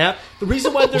off the map? The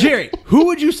reason why they're... Jerry, who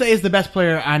would you say is the best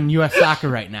player on U.S. soccer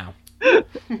right now?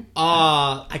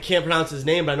 I can't pronounce his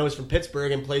name, but I know he's from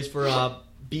Pittsburgh and plays for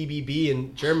BBB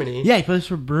in Germany. Yeah, he plays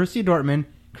for Borussia Dortmund,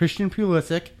 Christian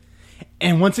Pulisic,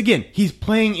 and once again, he's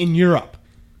playing in Europe.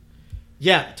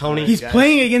 Yeah, Tony. He's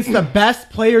playing against the best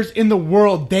players in the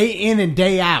world day in and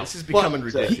day out. This is becoming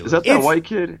ridiculous. Is that that white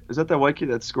kid? Is that white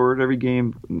kid that scored every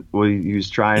game? Well, he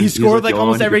was trying. He scored like the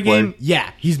almost only one every who could game. play?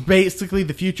 Yeah, he's basically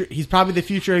the future. He's probably the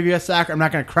future of U.S. soccer. I'm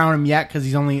not going to crown him yet because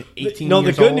he's only 18 No,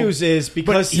 years the good old. news is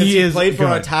because But since he is played for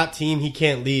our good. top team, he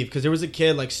can't leave. Because there was a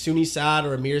kid like Suni Saad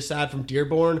or Amir Saad from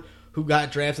Dearborn who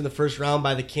got drafted in the first round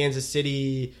by the Kansas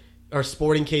City or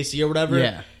Sporting KC or whatever.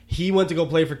 Yeah. He went to go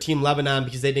play for Team Lebanon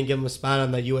because they didn't give him a spot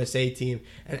on the USA team.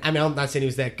 And I mean, I'm not saying he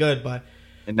was that good, but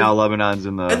And now Lebanon's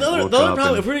in the. and the other World Cup problem,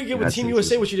 and if we're gonna get with that's Team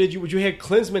interesting. USA, what you had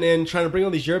Klinsmann in trying to bring all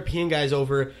these European guys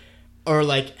over, or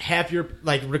like half your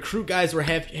like recruit guys were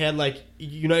had like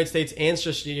United States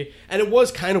ancestry, and it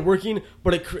was kind of working,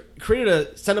 but it created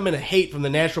a sentiment of hate from the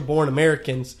natural born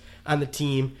Americans on the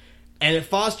team. And it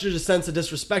fostered a sense of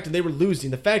disrespect, and they were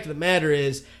losing. The fact of the matter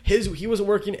is, he wasn't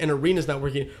working, and Arena's not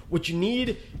working. What you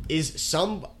need is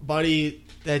somebody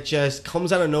that just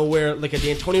comes out of nowhere, like a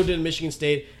D'Antonio did in Michigan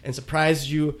State, and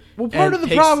surprises you. Well, part of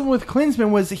the problem with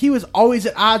Klinsmann was he was always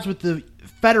at odds with the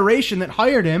federation that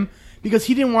hired him because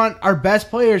he didn't want our best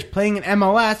players playing in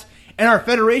MLS, and our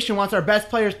federation wants our best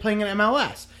players playing in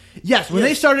MLS. Yes, when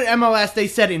they started MLS, they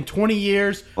said in 20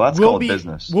 years, Well, that's called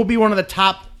business. We'll be one of the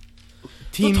top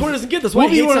teams. Tony doesn't get this. Why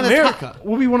he hates America.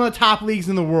 We'll be one of the top leagues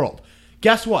in the world.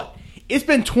 Guess what? It's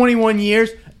been 21 years.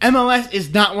 MLS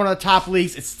is not one of the top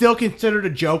leagues. It's still considered a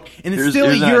joke, and it's still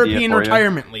a European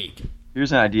retirement league.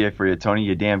 Here's an idea for you, Tony,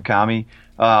 you damn commie.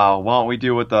 Why don't we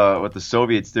do what the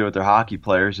Soviets did with their hockey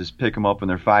players? Just pick them up when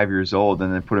they're 5 years old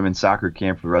and then put them in soccer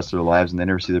camp for the rest of their lives and they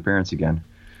never see their parents again.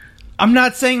 I'm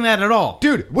not saying that at all.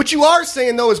 Dude, what you are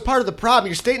saying, though, is part of the problem.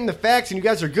 You're stating the facts and you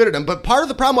guys are good at them. But part of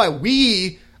the problem why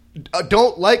we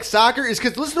don't like soccer is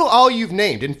because listen to all you've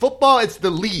named. In football, it's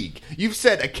the league. You've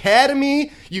said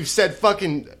academy. You've said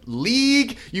fucking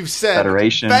league. You've said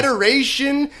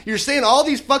federation. You're saying all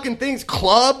these fucking things.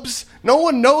 Clubs. No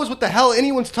one knows what the hell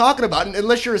anyone's talking about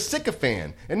unless you're a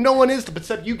sycophant. And no one is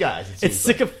except you guys. It's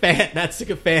sycophant, not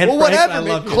sycophant. Well, Frank, whatever,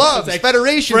 man. Clubs,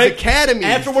 federations, Frank, academies.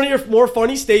 After one of your more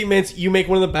funny statements, you make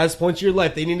one of the best points of your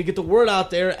life. They need to get the word out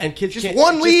there, and kids just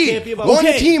one league, can't be about one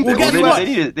team. Well, guess what?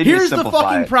 Here's the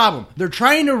fucking it. problem. They're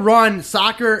trying to run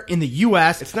soccer in the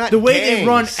U.S. It's not the way gangs. they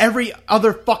run every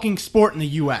other fucking sport in the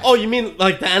U.S. Oh, you mean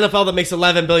like the NFL that makes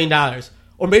 $11 billion?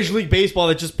 Or Major League Baseball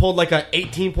that just pulled like a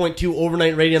 18.2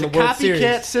 overnight rating in the World Series.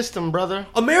 Copycat system, brother.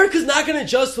 America's not going to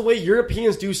adjust the way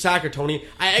Europeans do soccer, Tony.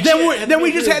 Then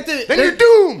we just have to. Then you're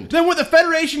doomed. Then what the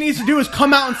Federation needs to do is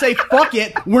come out and say, "Fuck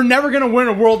it, we're never going to win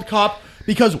a World Cup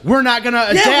because we're not going to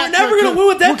adapt." Yeah, we're never going to win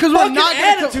with that because fucking we're not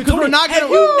attitude. Because we're not going to.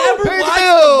 Have you never Pay the watched the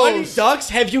bills. Mighty Ducks?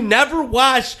 Have you never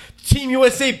watched Team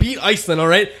USA beat Iceland, all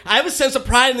right? I have a sense of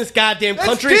pride in this goddamn That's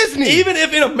country. Disney. Even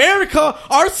if in America,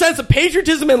 our sense of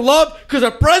patriotism and love, because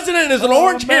our president is an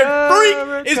orange-haired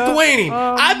freak, is waning.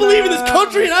 I believe in this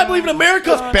country, and I believe in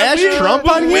America. Bash and we Trump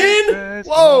will on you? win.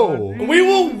 Whoa. We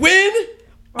will win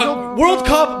a World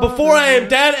Cup before I am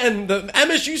dead, and the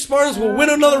MSU Spartans will win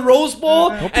another Rose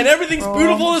Bowl, and everything's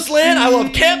beautiful in this land. I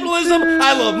love capitalism,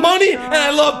 I love money, and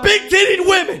I love big-titted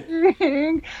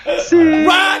women.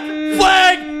 Rock,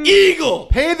 flag, eagle.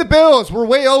 Pay the bills. We're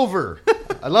way over.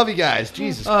 I love you guys.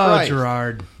 Jesus Christ.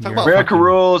 Gerard. Talk about America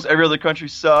rules. Every other country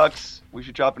sucks. We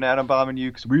should drop an atom bomb on you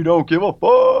because we don't give a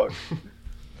fuck.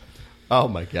 Oh,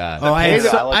 my God. Oh, I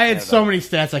like had so many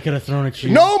stats I could have thrown at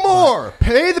you. No more.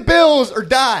 Pay the bills or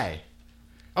die.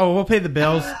 Oh, we'll pay the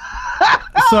bills.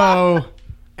 So,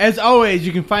 as always,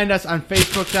 you can find us on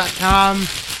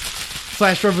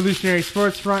Facebook.com/Revolutionary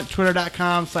Sports Front,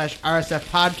 Twitter.com/RSF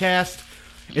Podcast.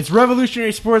 It's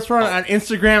Revolutionary Sports Front on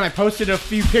Instagram. I posted a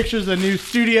few pictures of the new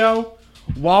studio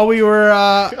while we were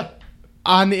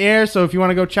on the air. So if you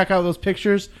want to go check out those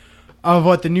pictures of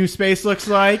what the new space looks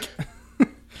like.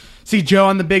 See Joe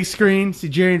on the big screen. See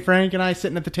Jerry and Frank and I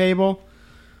sitting at the table.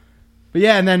 But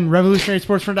yeah, and then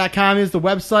revolutionarysportsfront.com is the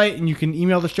website, and you can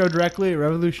email the show directly at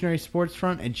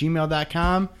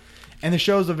revolutionarysportsfront@gmail.com. And the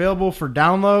show is available for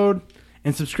download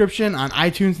and subscription on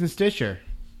iTunes and Stitcher.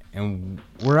 And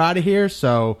we're out of here,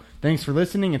 so thanks for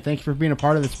listening, and thank you for being a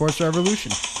part of the Sports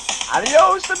Revolution.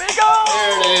 Adios, amigos!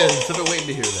 There it is. I've been waiting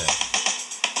to hear that.